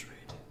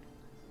penetrate.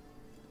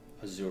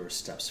 Azur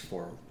steps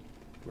forward.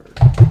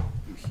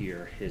 You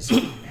hear his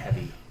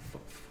heavy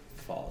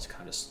footfalls,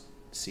 kind of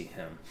see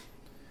him.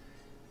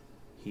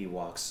 He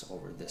walks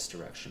over this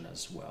direction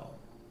as well,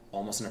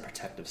 almost in a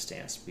protective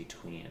stance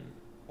between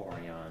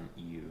Orion,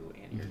 you,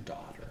 and your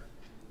daughter.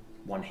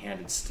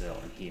 One-handed still,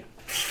 and he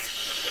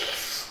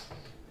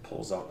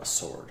pulls out a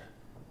sword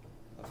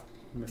of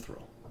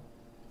mithril.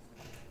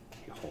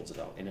 He holds it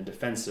out in a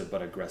defensive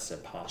but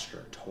aggressive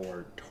posture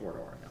toward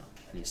Orion.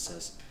 And he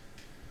says,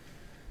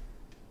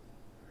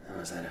 "How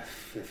was that a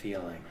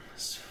feeling?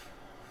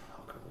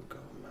 How could we go?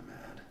 Am I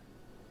mad?"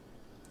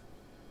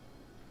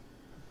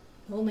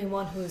 The only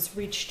one who has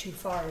reached too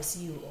far is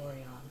you,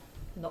 Orion.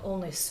 And the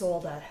only soul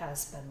that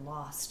has been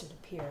lost, it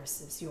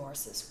appears, is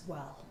yours as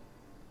well.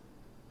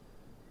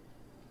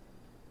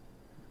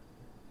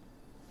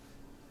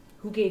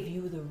 Who gave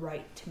you the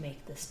right to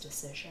make this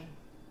decision?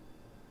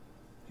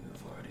 You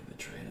have already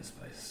betrayed us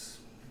by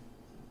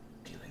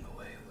dealing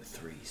away with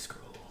 3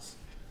 scrolls.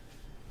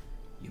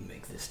 You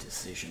make this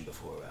decision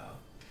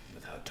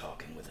without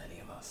talking with any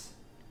of us.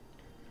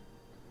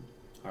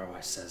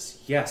 Arwai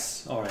says,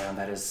 "Yes, Orion,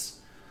 that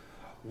is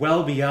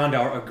well beyond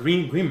our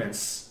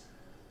agreements.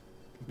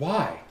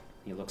 Why?"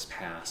 He looks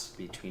past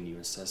between you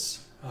and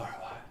says,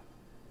 "Arwai,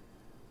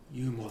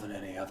 you more than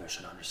any other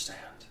should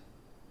understand.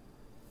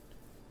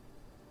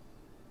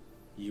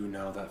 You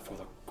know that for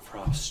the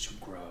crops to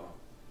grow,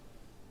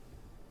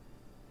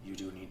 you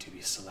do need to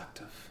be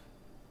selective.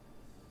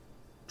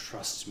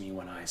 Trust me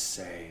when I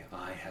say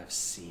I have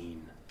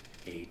seen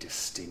a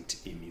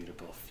distinct,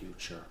 immutable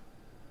future.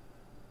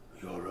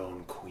 Your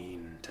own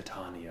queen,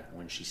 Titania,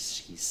 when she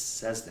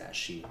says that,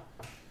 she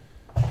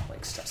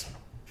steps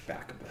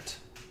back a bit.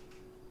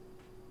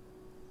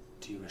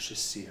 Do you wish to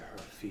see her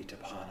feet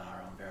upon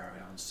our own very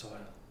own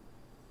soil?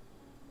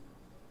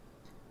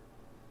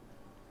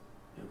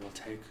 It will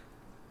take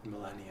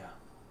millennia,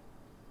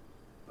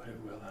 but it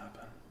will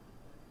happen.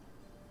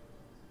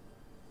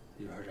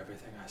 You heard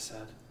everything I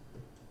said?"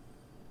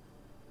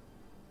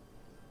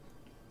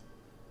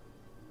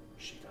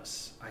 She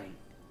goes,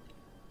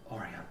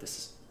 Orion, this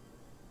is,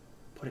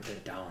 put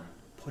it down.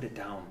 Put it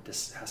down.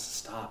 This has to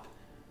stop.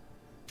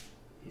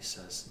 He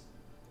says,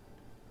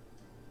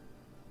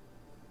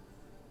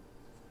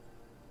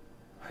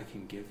 "I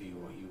can give you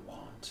what you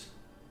want.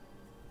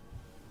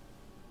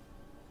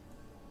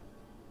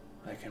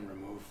 I can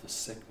remove the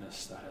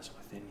sickness that is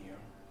within you.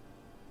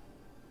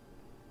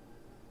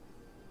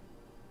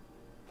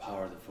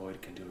 Power of the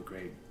Void can do a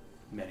great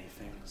many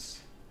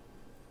things.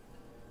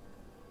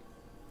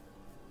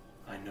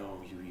 I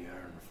know you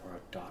yearn for a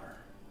daughter.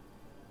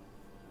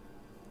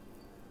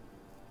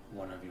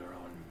 One of your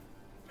own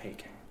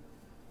making.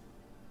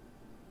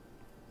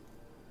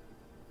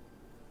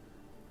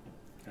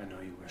 I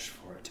know you wish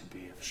for it to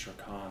be of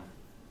Shirkan.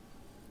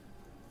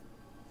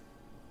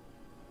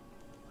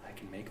 I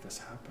can make this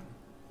happen."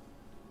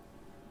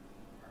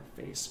 Her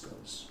face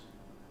goes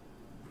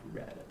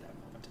red at that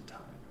moment in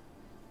time,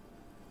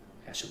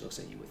 as she looks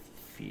at you with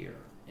fear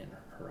in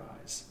her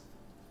eyes,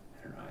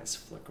 and her eyes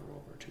flicker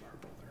over to her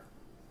brother.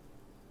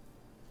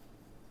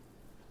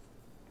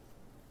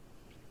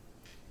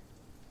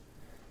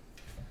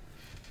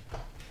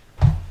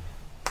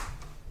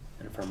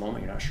 And for a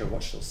moment, you're not sure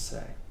what she'll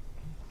say.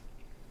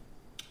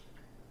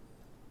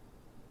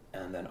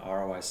 And then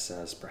Arwai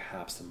says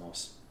perhaps the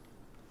most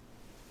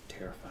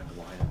terrifying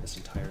line of this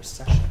entire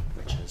session,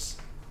 which is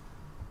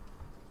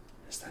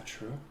that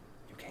true?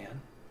 You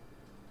can?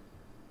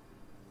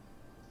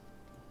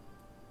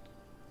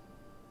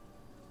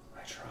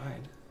 I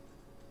tried.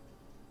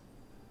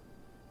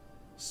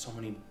 So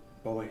many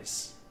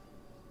boys.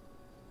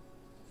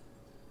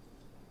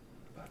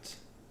 But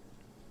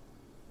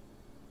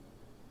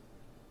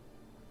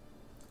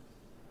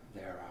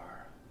there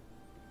are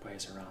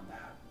ways around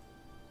that.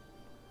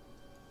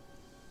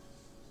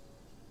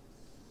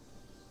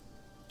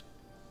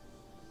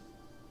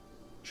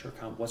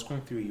 Shirkan, what's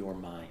going through your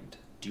mind?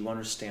 Do you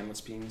understand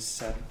what's being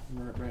said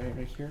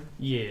right here?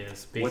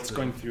 Yes, basically. What's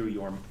going through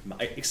your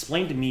mind?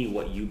 Explain to me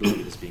what you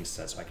believe is being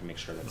said so I can make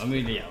sure that's Let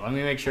me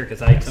make sure,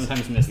 because I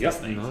sometimes miss Yep.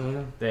 these things.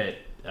 No. That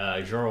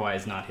Jorwai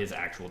is not his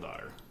actual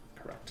daughter.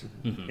 correct.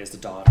 Mhm. Is the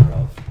daughter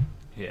of.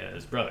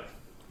 His brother.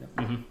 Yep.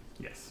 hmm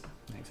Yes,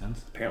 makes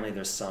sense. Apparently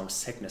there's some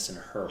sickness in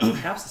her.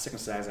 Perhaps the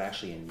sickness that is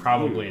actually in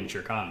Probably you in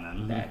Shirkan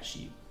then. that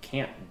she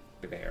can't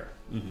bear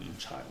Mhm. a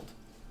child.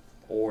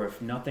 Or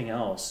if nothing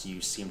else, you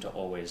seem to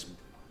always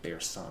bear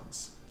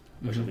sons,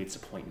 which Mhm. leads to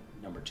point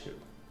number 2.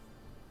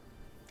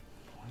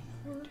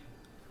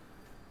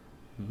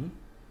 Mm-hmm.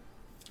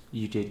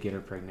 You did get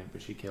her pregnant,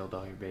 but she killed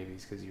all your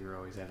babies because you were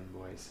always having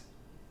boys.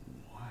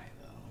 Why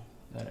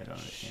though? That I don't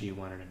understand. She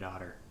wanted a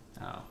daughter.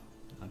 Oh,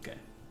 okay.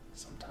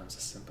 Sometimes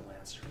a simple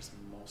answer is the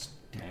most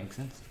Makes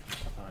sense.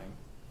 terrifying.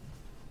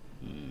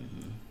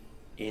 Mm-hmm.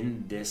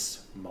 In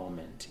this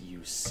moment,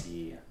 you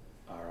see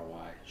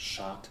ROI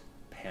shocked,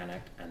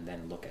 panicked, and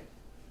then look at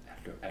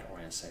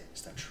Orion and say,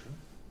 "Is that true?"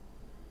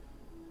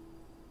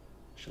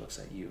 She looks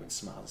at you and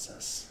smiles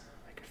and says,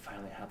 "I could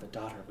finally have the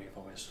daughter we've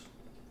always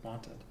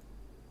wanted."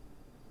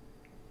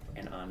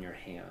 And on your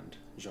hand,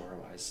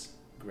 Jorwai's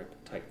grip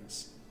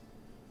tightens.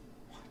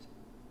 What?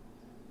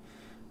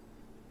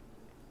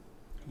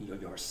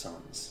 Your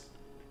sons.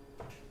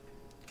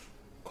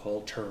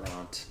 Cole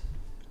Turant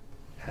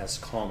has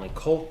calmly.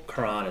 Cole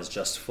Turant is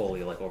just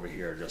fully like over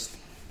here, just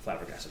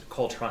flabbergasted.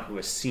 Cole Turant, who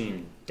has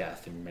seen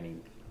death in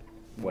many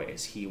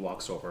ways, he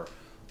walks over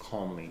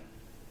calmly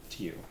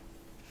to you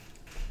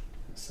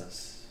and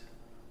says,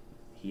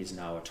 he is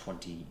now a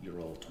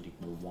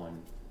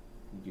 21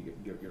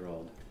 your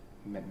old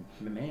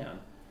man.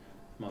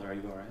 Mother, are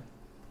you all right?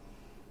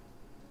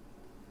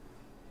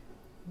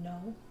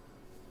 No.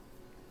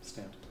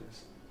 Stand,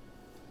 please.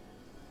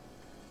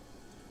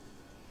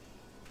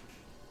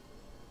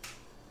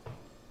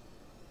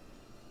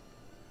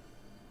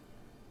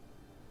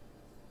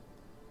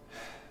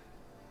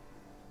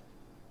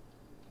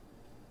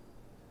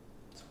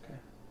 It's okay.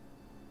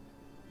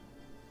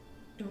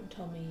 Don't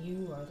tell me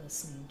you are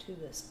listening to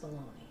this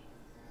baloney.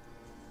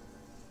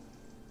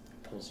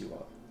 Pulls you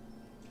up.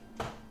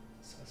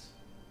 Says,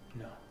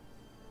 no.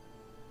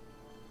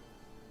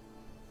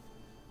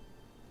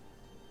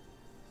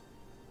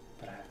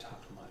 But I have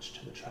talked much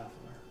to the traveler.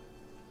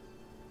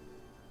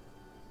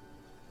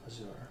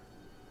 Azur.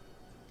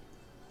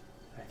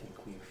 I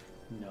think we've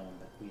known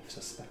that we've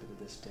suspected that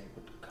this day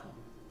would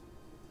come.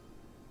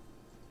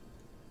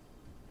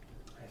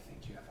 I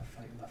think you have a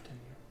fight left in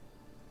you.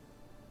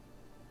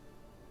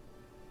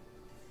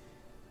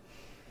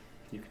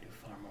 You can do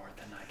far more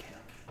than I can.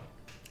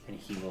 And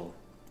he will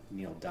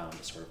kneel down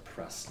to sort of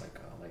press like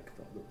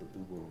the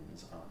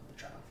wounds on the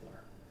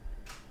traveler.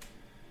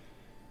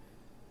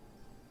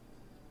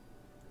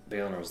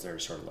 Baelor was there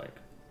sort of like,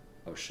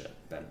 oh shit,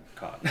 been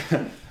caught.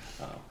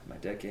 My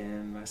dick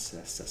and my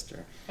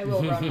sister. I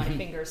will run my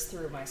fingers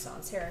through my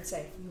son's hair and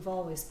say, "You've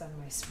always been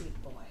my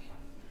sweet boy."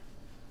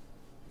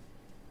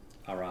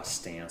 Ara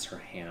stands, her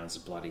hands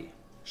bloody,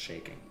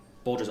 shaking.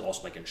 Bulger's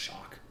also like in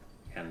shock.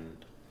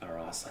 And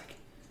Ara's like,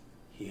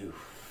 you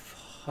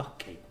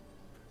fucking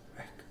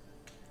prick.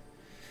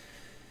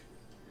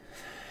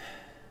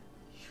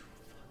 You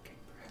fucking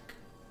prick.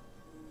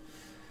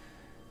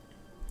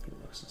 He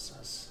looks and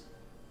says,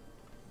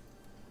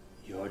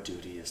 your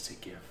duty is to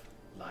give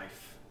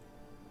life.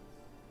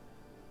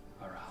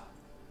 Ara.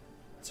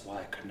 That's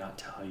why I could not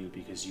tell you,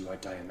 because you are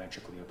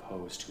diametrically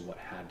opposed to what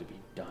had to be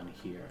done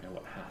here and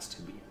what has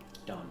to be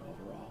done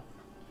overall.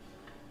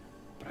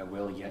 But I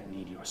will yet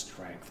need your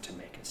strength to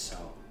make it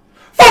so.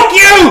 Fuck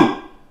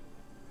you!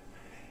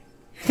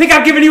 You think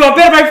I've given you a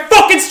bit of my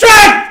fucking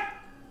strength?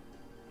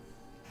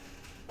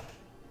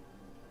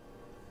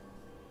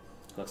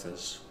 Looks at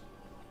his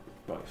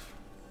wife.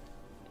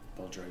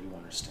 Bulger, you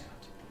understand.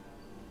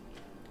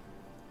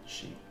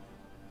 She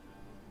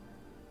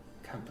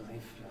can't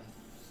believe you're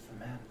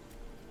the man.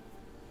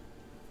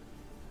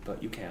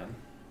 But you can.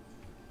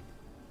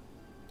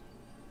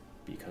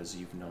 Because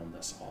you've known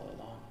this all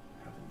along,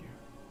 haven't you?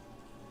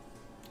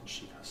 And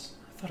she goes,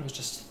 I thought it was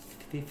just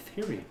the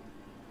theory.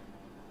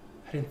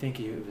 I didn't think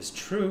it was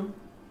true.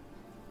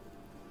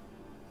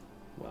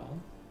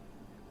 Well,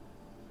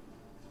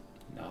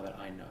 now that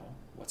I know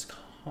what's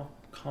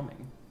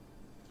coming,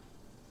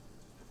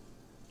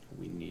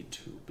 we need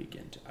to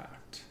begin to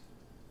act.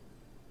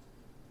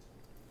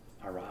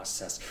 Aras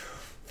says,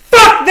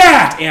 fuck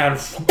that!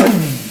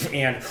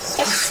 And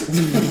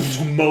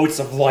motes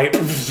of light.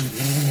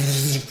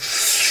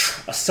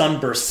 A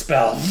sunburst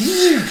spell.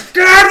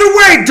 Get out of the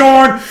way,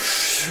 Dorn!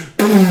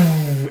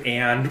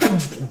 And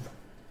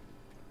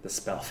the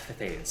spell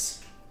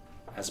fades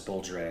as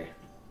Boldre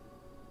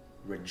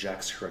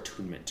rejects her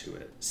attunement to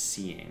it,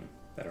 seeing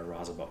that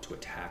Araz is about to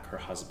attack her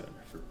husband,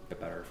 for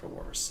better or for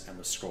worse, and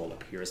the scroll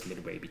appears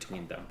midway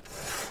between them.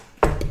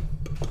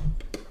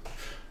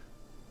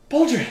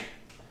 Boldre!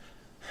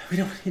 We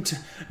don't need to.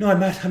 No, I'm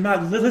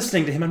not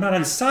listening to him. I'm not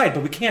on his side,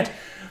 but we can't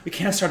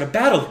start a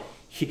battle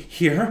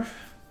here.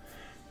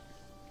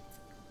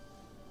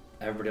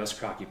 Everybody else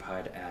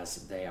preoccupied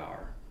as they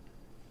are.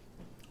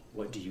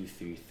 What do you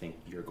three think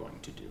you're going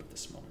to do at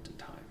this moment in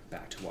time?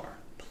 Back to our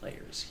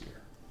players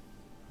here.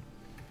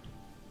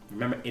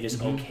 Remember, it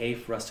is okay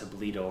for us to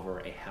bleed over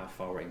a half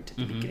hour into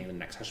the beginning of the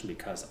next session,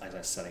 because, as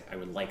I said, I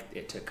would like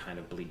it to kind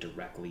of bleed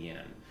directly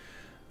in.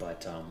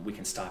 But we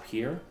can stop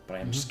here, but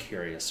I'm just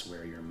curious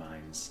where your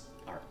minds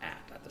are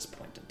at this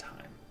point in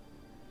time.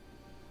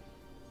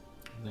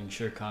 I think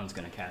Shere Khan's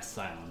going to cast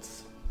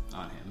silence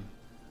on him,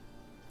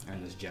 or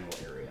in this general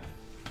area.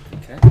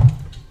 Okay.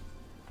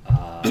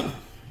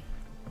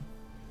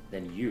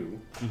 Then you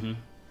can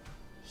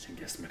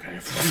get some kind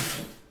of...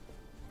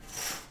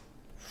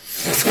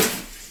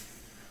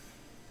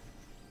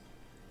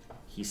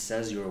 He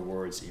says your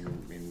words in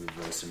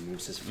reverse and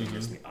moves his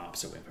fingers in the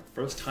opposite way. For the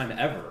first time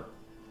ever,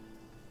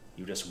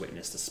 you just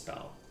witnessed a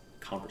spell,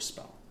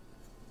 counterspell,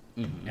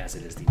 as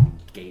it is the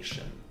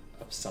negation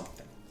of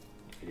something.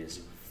 It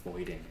is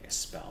voiding a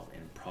spell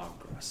in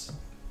progress.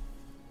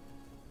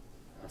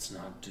 Let's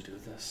not do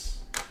this,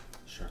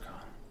 Shere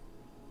Khan.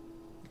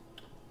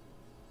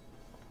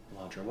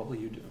 Ladra, what will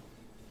you do?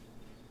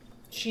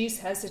 She's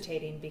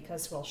hesitating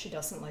because, well, she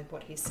doesn't like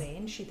what he's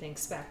saying. She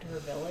thinks back to her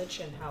village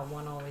and how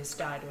one always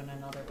died when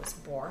another was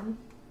born,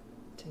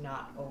 to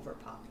not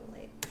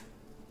overpopulate.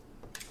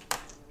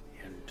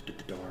 And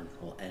Dorn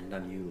will end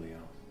on you, Leo.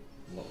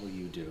 What will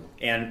you do?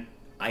 And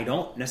I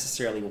don't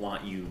necessarily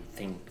want you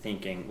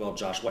thinking, well,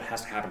 Josh, what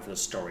has to happen for the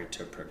story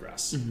to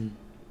progress?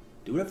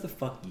 Do whatever the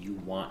fuck you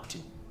want to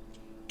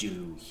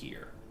do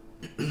here.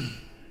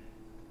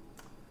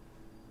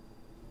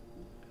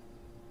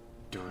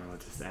 Dorn will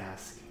just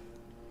ask,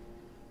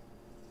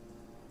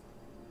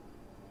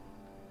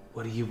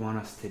 What do you want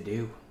us to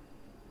do?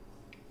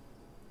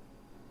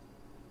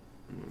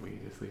 We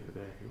can just leave it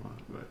there if you want,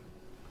 but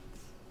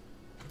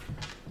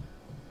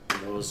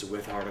those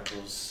with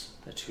articles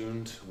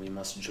attuned, we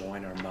must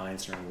join our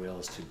minds and our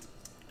wills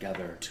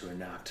together to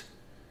enact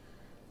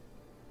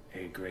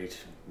a great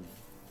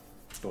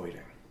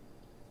voiding.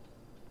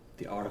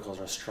 The articles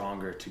are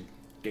stronger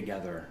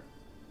together,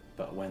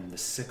 but when the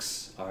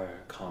six are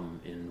come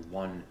in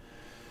one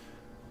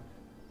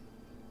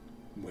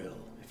will,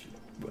 if you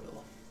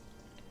will,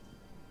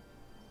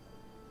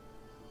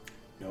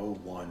 no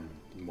one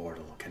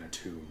mortal can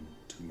attune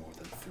to more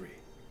than three.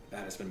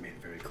 That has been made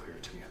very clear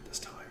to me at this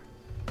time.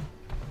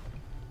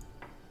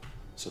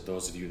 So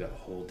those of you that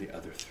hold the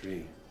other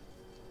three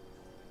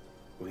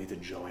will need to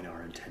join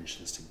our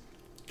intentions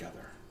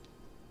together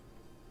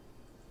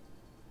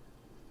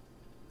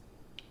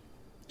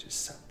to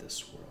set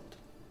this world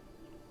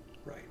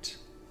right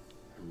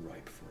and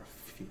ripe for a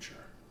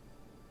future.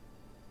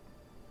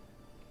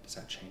 Does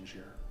that change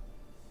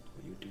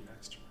what you would do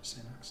next or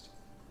say next?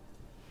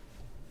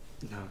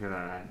 No,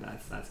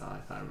 because that's all I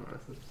thought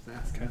about. Was just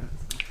asking. Okay.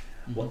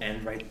 We'll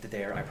end right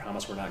there. I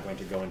promise we're not going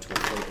to go into a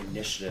full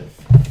initiative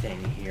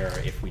thing here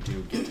if we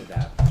do get to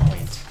that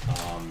point.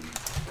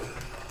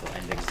 We'll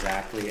end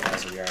exactly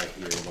as we are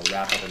here. We'll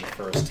wrap up in the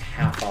first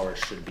half hour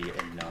should be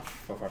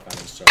enough of our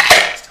final story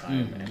next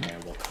time, and then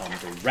we'll come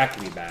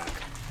directly back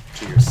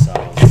to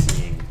yourselves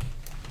seeing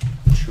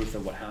the truth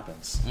of what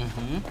happens.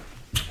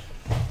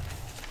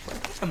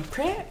 I'm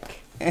prick.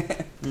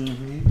 That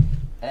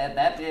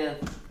is.